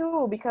thing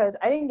too, because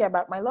I didn't get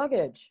back my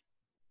luggage.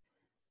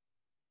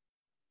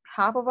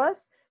 Half of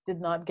us did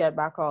not get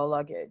back our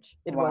luggage.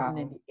 It wasn't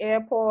in the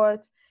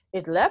airport.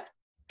 It left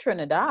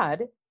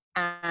Trinidad,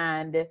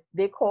 and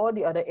they called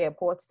the other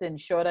airports to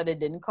ensure that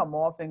it didn't come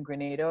off in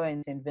Grenada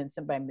and St.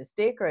 Vincent by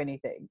mistake or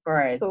anything.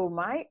 Right. So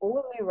my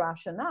only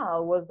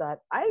rationale was that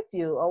I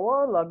feel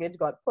our luggage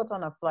got put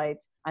on a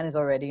flight and is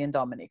already in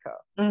Dominica.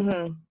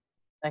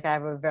 Like, I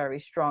have a very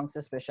strong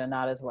suspicion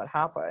that is what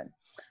happened.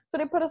 So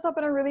they put us up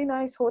in a really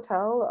nice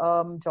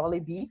hotel, Jolly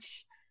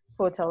Beach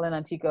Hotel in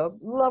Antigua.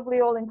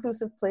 Lovely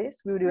all-inclusive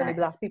place. We were the only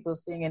Black people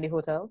staying in the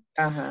hotel.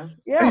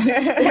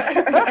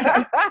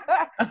 Yeah.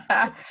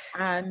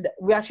 And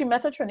we actually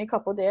met a Trini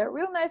couple there.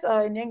 Real nice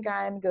Indian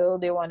guy and girl.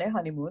 They were on their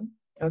honeymoon.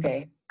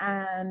 Okay.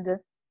 And,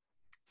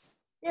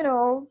 you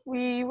know,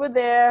 we were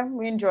there.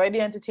 We enjoyed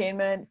the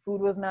entertainment. Food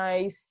was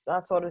nice,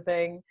 that sort of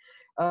thing.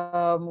 We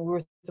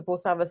were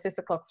supposed to have a 6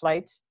 o'clock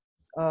flight,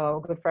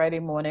 Good Friday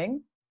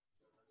morning.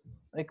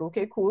 Like,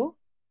 okay, cool.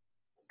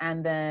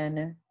 And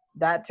then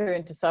that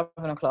turned to 7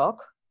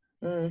 o'clock.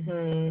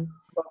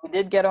 But we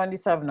did get on the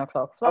 7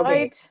 o'clock flight.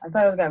 Okay. I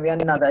thought it was going to be on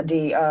another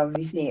day of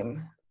the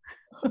same.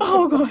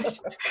 Oh, gosh.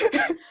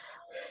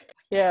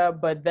 Yeah,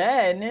 but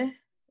then,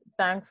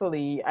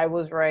 thankfully, I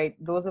was right.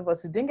 Those of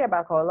us who didn't get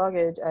back our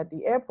luggage at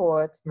the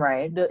airport,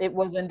 it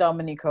was in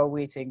Dominica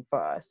waiting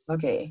for us.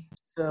 Okay.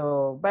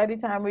 So by the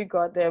time we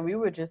got there, we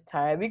were just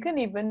tired. We couldn't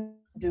even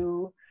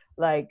do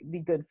like the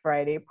Good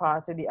Friday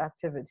part of the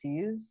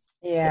activities.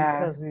 Yeah.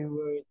 Because we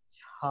were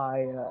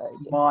tired.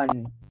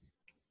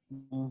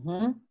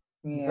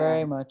 Yeah.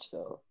 Very much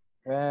so.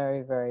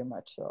 Very, very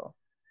much so.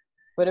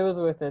 But it was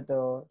worth it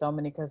though.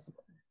 Dominica's,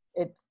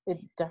 it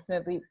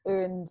definitely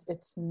earns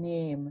its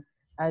name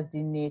as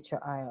the Nature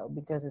Isle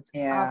because it's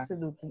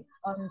absolutely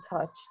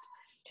untouched,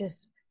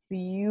 just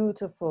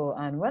beautiful.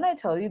 And when I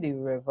tell you, the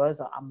rivers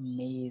are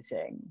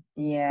amazing.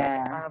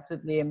 Yeah.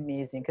 Absolutely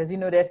amazing. Because, you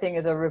know, their thing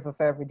is a river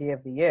for every day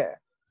of the year.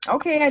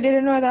 Okay, I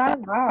didn't know that.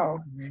 Wow.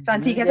 So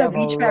Antigua is a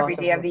beach for every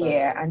day of the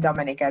year, and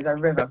Dominica is a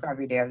river for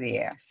every day of the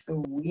year.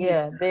 Sweet.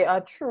 Yeah, they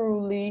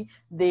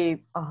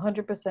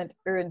 100%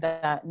 earned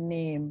that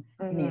name,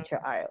 Nature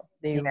Isle.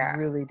 They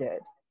really did.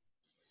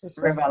 It's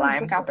river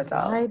lime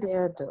capital. Why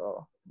there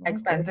though?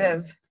 Expensive.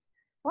 Goodness.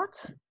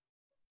 What?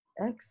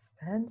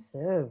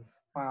 Expensive.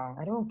 Wow.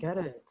 I don't get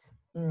it.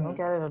 I don't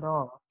get it at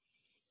all.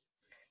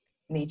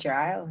 Nature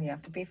Isle, you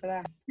have to pay for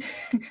that.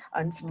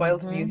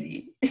 Unspoiled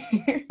beauty.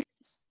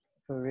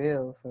 For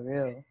real.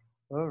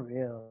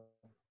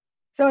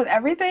 So with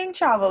everything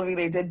travel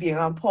related being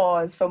on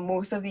pause for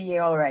most of the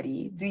year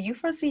already, do you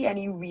foresee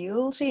any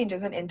real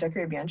changes in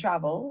inter-Caribbean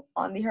travel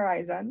on the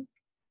horizon?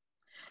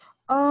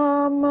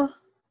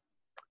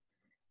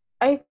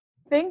 I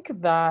think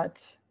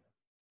that,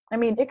 I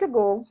mean, it could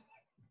go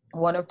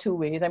one of two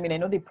ways. I mean, I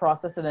know the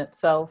process in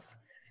itself,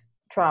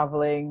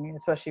 traveling,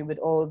 especially with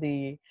all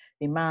the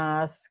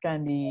mask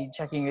and the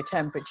checking your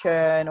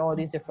temperature and all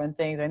these different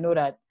things. I know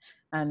that,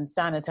 and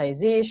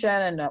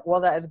sanitization and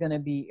all that is going to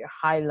be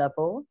high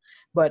level.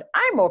 But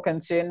I'm more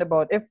concerned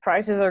about if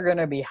prices are going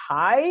to be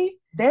high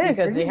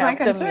because they have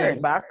to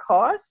make back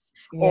costs,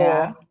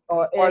 or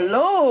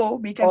low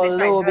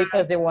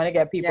because they want to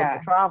get people to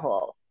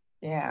travel.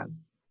 Yeah.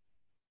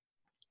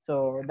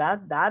 So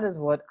that is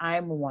what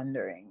I'm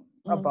wondering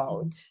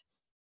about.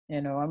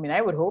 You know, I mean, I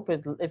hope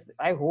it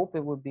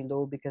would be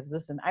low because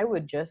listen, I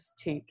would just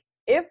take,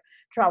 if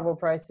travel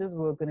prices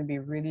were going to be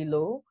really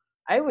low,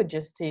 I would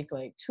just take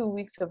like 2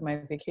 weeks of my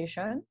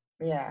vacation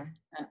Yeah.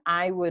 And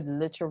I would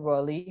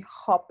literally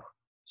hop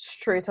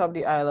straight up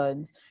the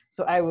island.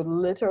 So I would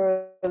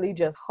literally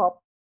just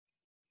hop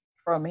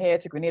from here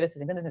to Grenada to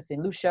St. Vincent to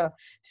St. Lucia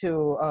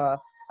to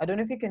I don't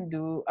know if you can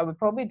do, I would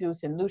probably do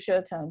St.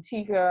 Lucia to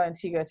Antigua,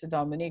 Antigua to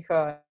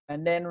Dominica,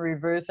 and then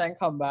reverse and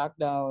come back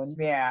down.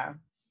 Yeah.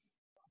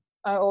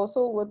 I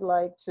also would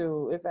like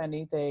to, if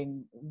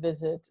anything,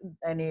 visit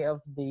any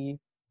of the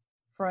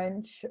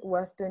French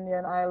West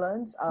Indian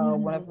islands.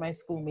 One of my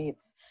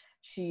schoolmates,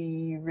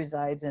 she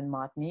resides in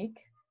Martinique.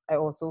 I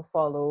also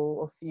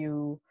follow a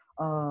few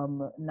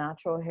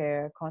natural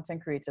hair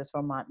content creators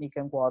from Martinique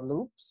and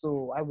Guadeloupe.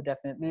 So I would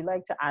definitely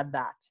like to add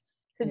that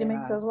to the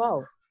mix Yeah. as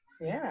well.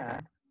 Yeah.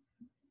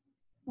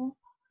 Mm.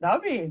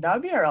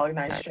 That'll be a really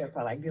nice trip.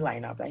 I like the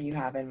lineup that you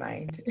have in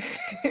mind.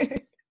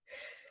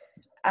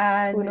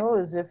 And who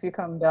knows, if you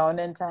come down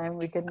in time,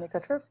 we could make a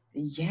trip.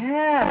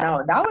 yeah,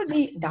 no, that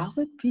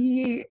would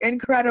be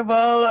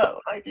incredible.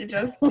 Like you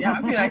just, yeah,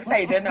 I'm feeling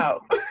excited now.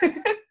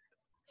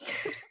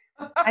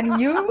 And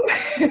you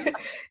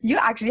you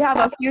actually have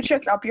a few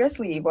tricks up your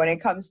sleeve when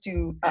it comes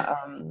to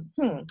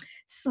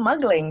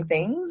smuggling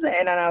things in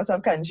and out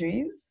of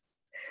countries.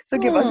 So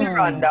give us a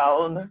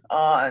rundown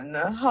on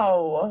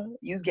how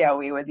you get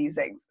away with these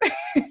things.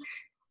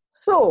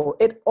 So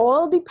it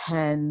all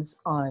depends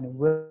on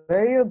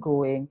where you're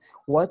going,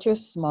 what you're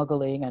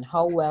smuggling, and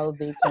how well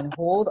they can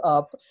hold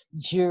up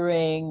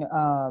during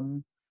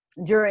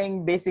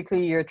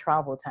basically your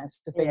travel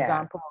times. So for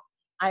example,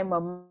 I'm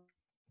a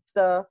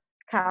master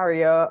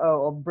carrier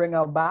or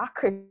bringer back,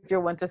 if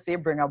you want to say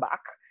bringer back,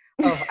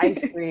 of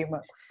ice cream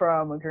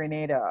from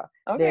Grenada.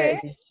 Okay. There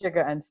is the sugar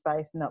and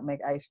spice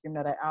nutmeg ice cream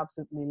that I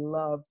absolutely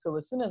love. So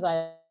as soon as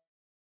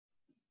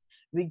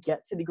we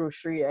get to the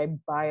grocery, I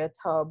buy a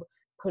tub,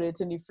 put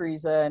it in the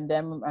freezer, and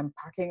then I'm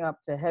packing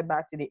up to head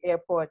back to the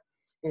airport.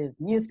 Is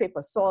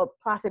newspaper, salt,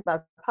 plastic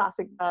bag,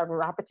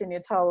 wrap it in your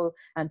towel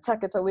and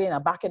tuck it away in a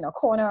back in a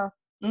corner,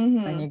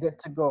 and you're good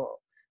to go.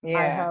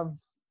 Yeah.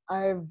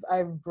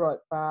 I've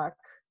brought back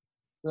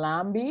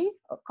lambi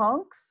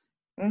conchs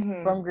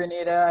from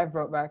Grenada. I've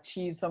brought back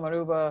cheese from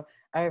Aruba.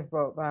 I've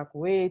brought back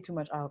way too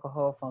much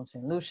alcohol from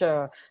St.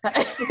 Lucia.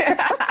 I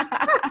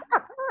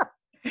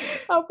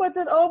put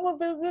it all my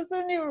business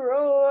in the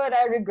road.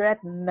 I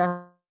regret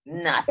nothing.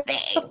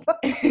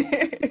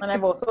 And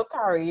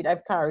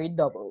I've carried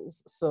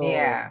doubles. So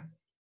yeah.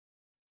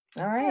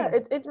 All right. Yeah,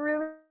 it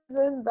really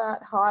isn't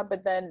that hard.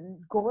 But then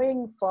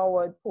going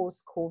forward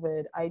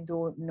post-COVID, I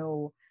don't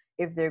know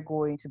if they're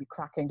going to be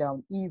cracking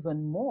down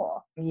even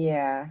more.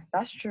 Yeah,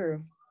 that's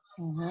true.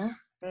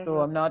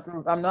 So I'm not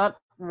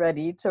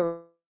ready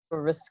to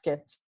risk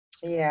it.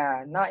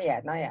 Yeah, not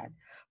yet.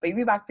 But you'll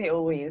be back to your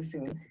old ways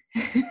soon.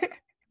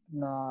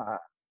 Nah.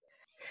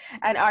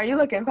 And are you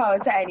looking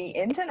forward to any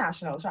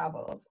international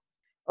travels?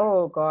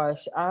 Oh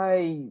gosh,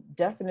 I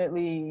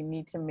definitely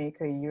need to make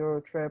a Euro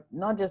trip,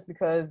 not just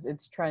because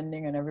it's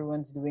trending and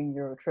everyone's doing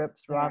Euro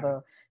trips,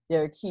 rather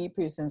there are key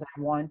persons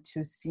I want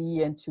to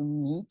see and to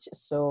meet.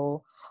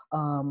 So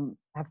I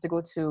have to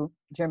go to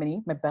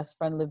Germany. My best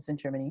friend lives in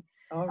Germany.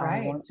 All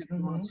right. I want to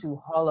go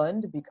to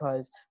Holland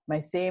because my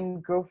same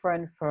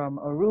girlfriend from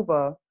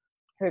Aruba,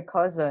 her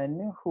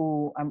cousin,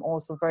 who I'm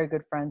also very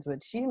good friends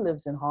with, she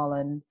lives in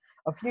Holland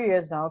a few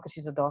years now because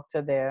she's a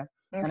doctor there.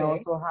 Okay. And I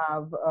also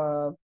have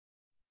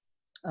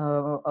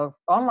an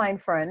online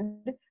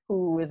friend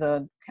who is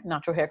a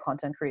natural hair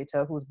content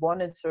creator who's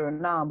born in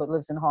Suriname but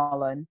lives in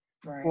Holland,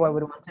 who I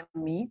would want to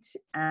meet.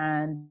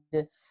 And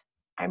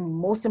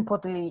most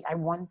importantly, I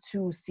want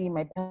to see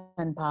my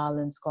pen pal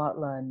in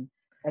Scotland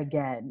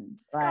again.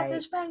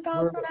 Scottish pen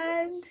pal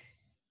friend.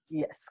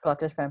 Yes,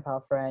 Scottish pen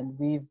pal friend.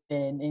 We've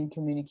been in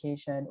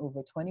communication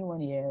over 21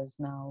 years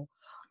now.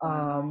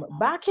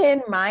 Back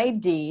in my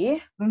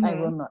day, I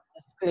will not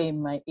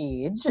disclaim my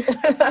age.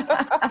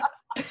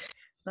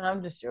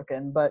 I'm just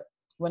joking. But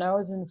when I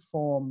was in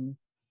Form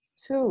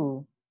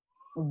 2,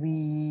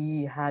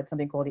 we had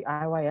something called the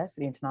IYS,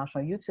 the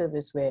International Youth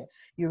Service, where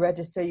you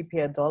register, you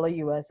pay $1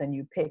 US, and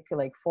you pick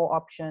like 4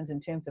 options in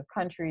terms of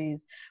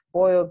countries,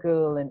 boy or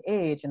girl, and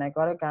age. And I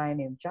got a guy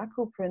named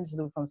Jaco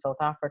Prinsloo from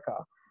South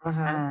Africa.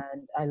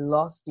 And I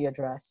lost the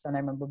address. And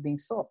I remember being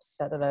so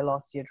upset that I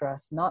lost the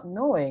address, not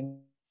knowing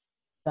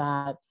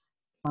that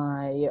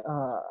my,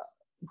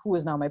 who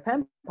is now my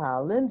pen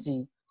pal,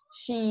 Lindsay,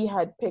 she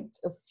had picked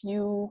a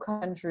few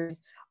countries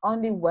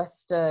on the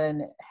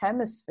Western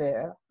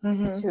Hemisphere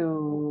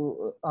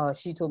to,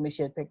 she told me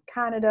she had picked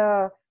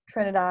Canada,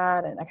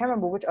 Trinidad, and I can't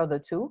remember which other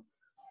 2.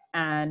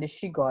 And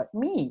she got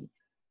me.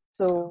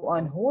 So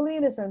on Holy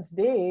Innocents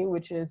Day,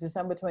 which is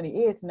December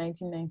 28th,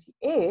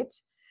 1998,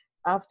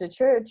 after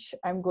church,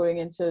 I'm going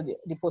into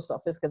the post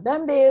office because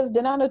them days,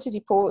 didn't know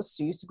TT Post.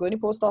 You used to go in the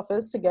post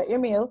office to get your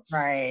mail.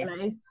 Right.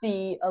 And I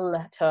see a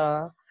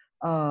letter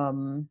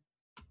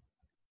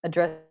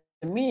addressed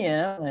to me,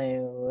 and I'm like,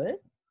 what?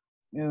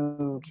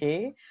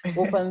 Okay.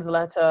 Opens the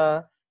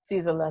letter,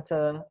 sees the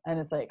letter, and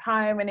it's like,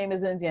 hi, my name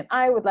is Lindsay, and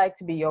I would like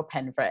to be your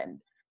pen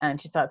friend. And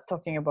she starts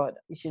talking about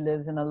she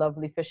lives in a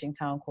lovely fishing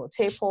town called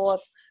Tayport,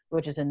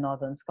 which is in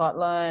northern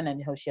Scotland,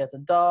 and how she has a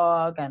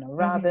dog and a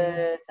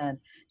rabbit, and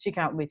she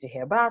can't wait to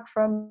hear back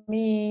from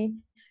me.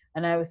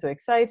 And I was so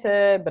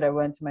excited, but I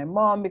went to my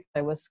mom because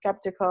I was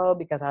skeptical,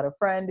 because I had a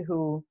friend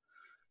who,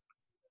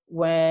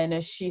 when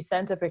she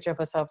sent a picture of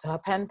herself to her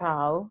pen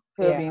pal,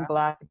 her being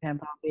black, the pen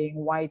pal being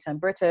white and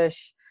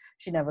British,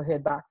 she never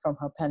heard back from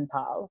her pen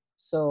pal.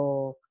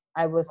 So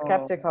I was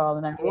skeptical,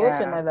 and I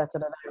wrote in my letter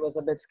that I was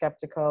a bit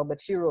skeptical, but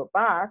she wrote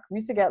back. We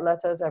used to get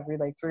letters every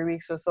like 3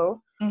 weeks or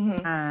so.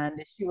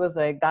 And she was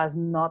like, that's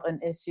not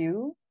an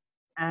issue.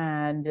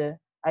 And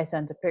I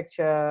sent a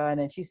picture, and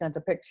then she sent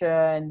a picture,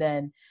 and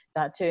then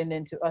that turned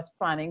into us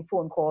planning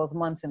phone calls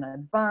months in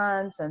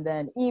advance, and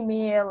then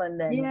email, and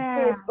then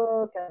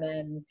Facebook, and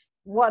then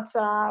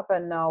WhatsApp,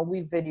 and now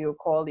we video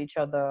call each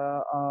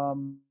other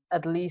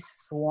at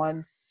least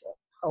once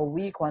a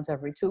week, once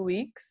every 2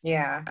 weeks.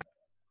 Yeah.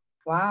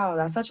 Wow,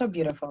 that's such a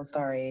beautiful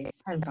story.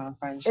 Pen pal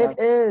friendship. It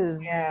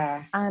is.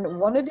 Yeah. And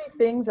one of the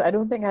things I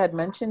don't think I had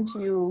mentioned to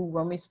you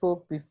when we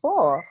spoke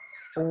before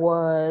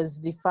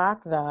was the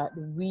fact that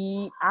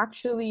we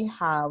actually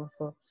have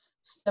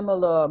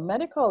similar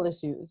medical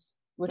issues,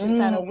 which is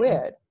kind of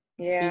weird.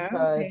 Yeah.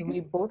 Because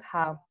we both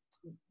have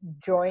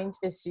joint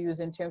issues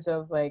in terms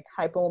of like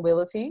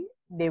hypermobility.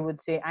 They would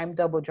say I'm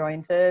double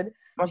jointed.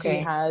 She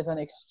has an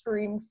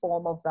extreme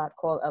form of that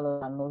called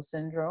Ehlers-Danlos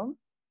syndrome.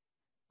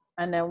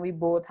 And then we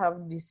both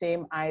have the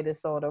same eye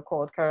disorder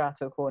called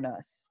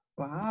keratoconus.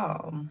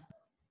 Wow.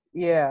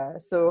 Yeah.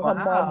 So her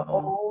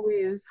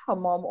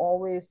mom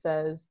always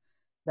says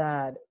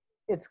that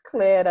it's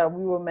clear that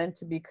we were meant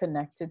to be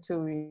connected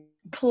to.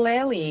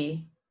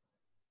 Clearly.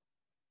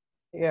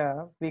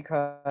 Yeah,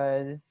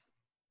 because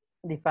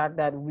the fact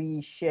that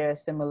we share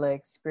similar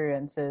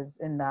experiences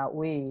in that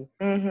way.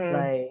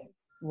 Like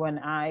when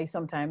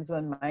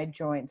my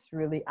joints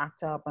really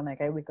act up, and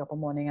like I wake up in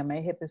the morning and my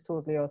hip is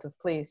totally out of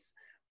place,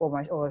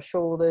 or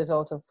shoulders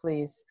out of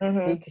place,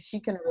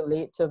 she can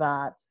relate to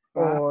that.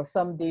 Wow. Or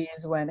some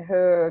days when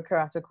her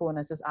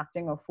keratoconus is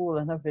acting a fool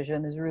and her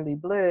vision is really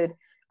blurred,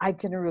 I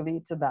can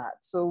relate to that.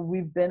 So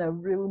we've been a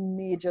real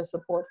major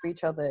support for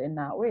each other in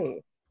that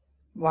way.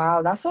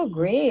 Wow, that's so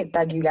great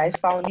that you guys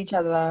found each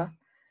other.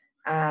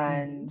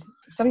 And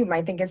some people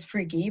might think it's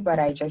freaky, but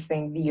I just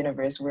think the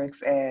universe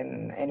works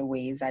in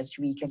ways that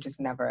we can just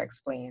never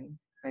explain.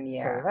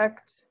 And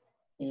correct.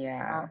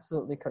 Yeah.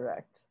 Absolutely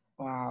correct.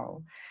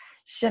 Wow.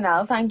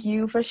 Chanel, thank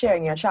you for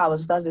sharing your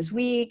travels with us this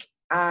week.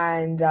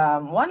 And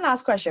one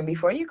last question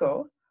before you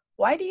go.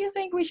 Why do you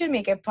think we should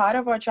make it part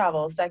of our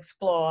travels to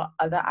explore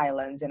other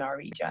islands in our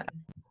region?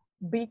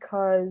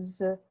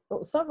 Because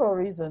several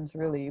reasons,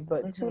 really,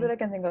 but two that I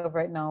can think of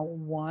right now.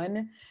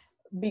 One,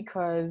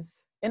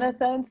 because in a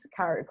sense,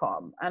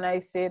 CARICOM. And I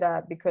say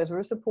that because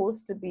we're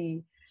supposed to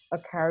be a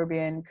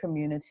Caribbean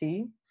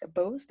community.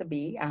 Supposed to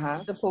be.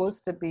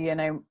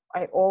 And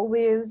I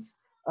always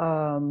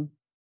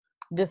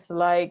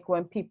dislike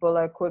when people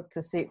are quick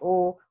to say,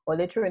 oh, or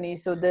the Trinidad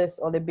so this,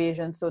 or the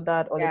Bajan so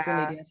that, or the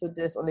Canadian so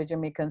this, or the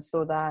Jamaican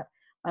so that.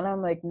 And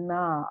I'm like,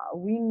 nah,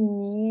 we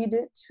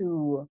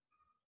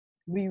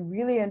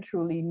really and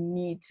truly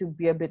need to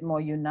be a bit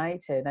more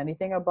united. And the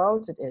thing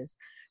about it is,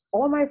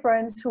 all my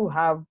friends who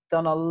have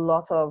done a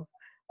lot of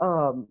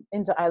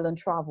inter-island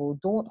travel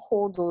don't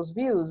hold those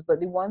views, but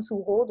the ones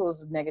who hold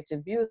those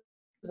negative views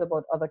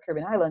about other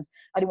Caribbean islands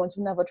are the ones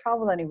who never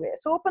travel anywhere.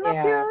 So open up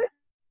your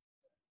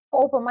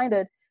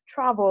open-minded,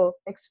 travel,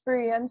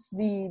 experience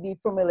the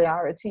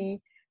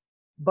familiarity,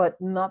 but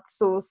not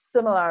so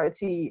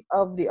similarity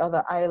of the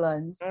other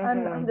islands,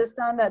 and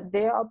understand that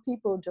there are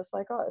people just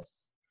like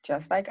us.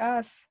 Just like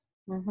us.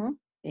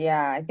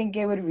 Yeah, I think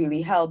it would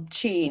really help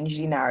change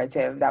the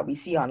narrative that we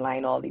see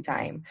online all the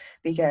time.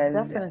 Because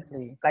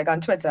definitely, like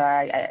on Twitter,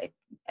 I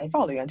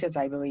follow you on Twitter,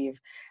 I believe.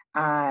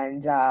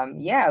 And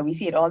we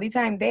see it all the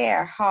time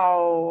there,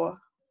 how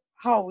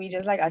we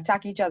just like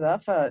attack each other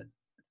for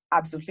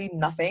absolutely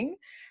nothing.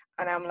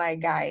 And I'm like,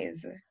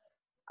 guys,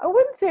 I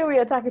wouldn't say we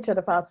attack each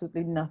other for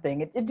absolutely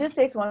nothing. It just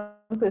takes one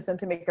person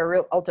to make a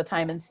real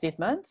out-of-timing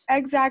statement.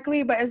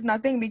 Exactly, but it's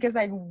nothing because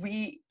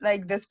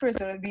this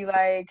person would be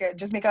like,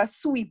 just make a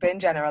sweeping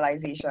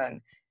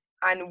generalization.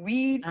 And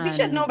we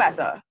should know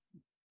better.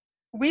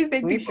 We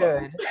big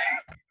people.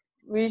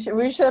 We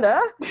should,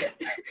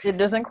 It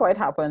doesn't quite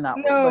happen that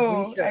way. No,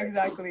 but we should.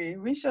 Exactly.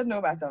 We should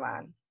know better,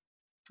 man.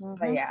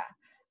 But yeah.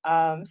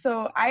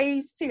 So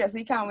I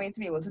seriously can't wait to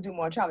be able to do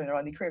more traveling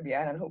around the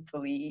Caribbean, and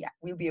hopefully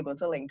we'll be able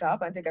to link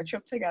up and take a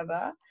trip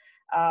together.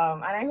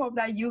 And I hope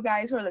that you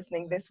guys who are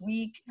listening this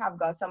week have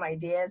got some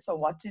ideas for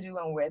what to do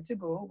and where to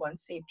go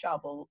once safe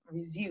travel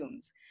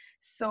resumes.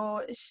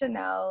 So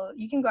Chanel,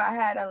 you can go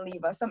ahead and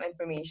leave us some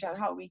information on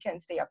how we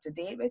can stay up to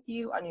date with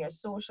you on your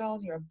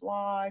socials, your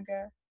blog.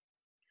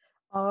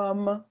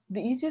 The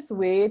easiest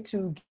way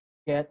to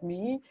get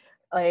me,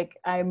 like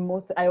I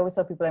always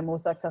tell people I'm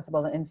most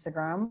accessible on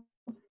Instagram.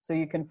 So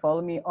you can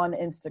follow me on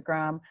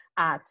Instagram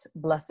at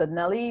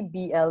Blessednelly,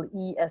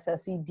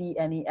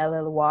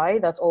 BLESSEDNELLY.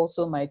 That's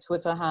also my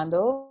Twitter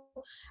handle.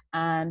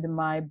 And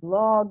my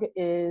blog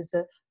is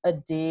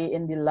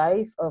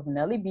adayinthelife.of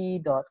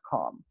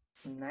nellyb.com.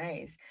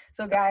 Nice.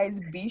 So, guys,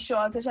 be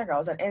sure to check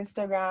out on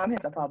Instagram,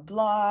 hit up our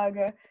blog,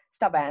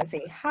 stop by and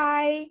say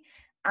hi.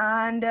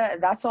 And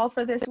that's all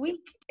for this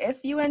week.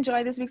 If you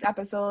enjoyed this week's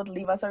episode,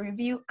 leave us a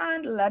review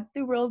and let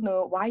the world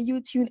know why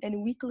you tune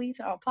in weekly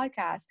to our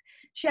podcast.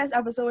 Share this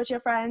episode with your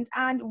friends,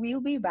 and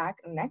we'll be back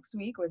next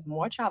week with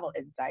more travel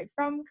insight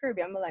from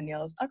Caribbean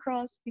millennials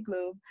across the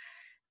globe.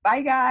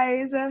 Bye,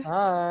 guys.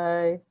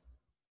 Bye.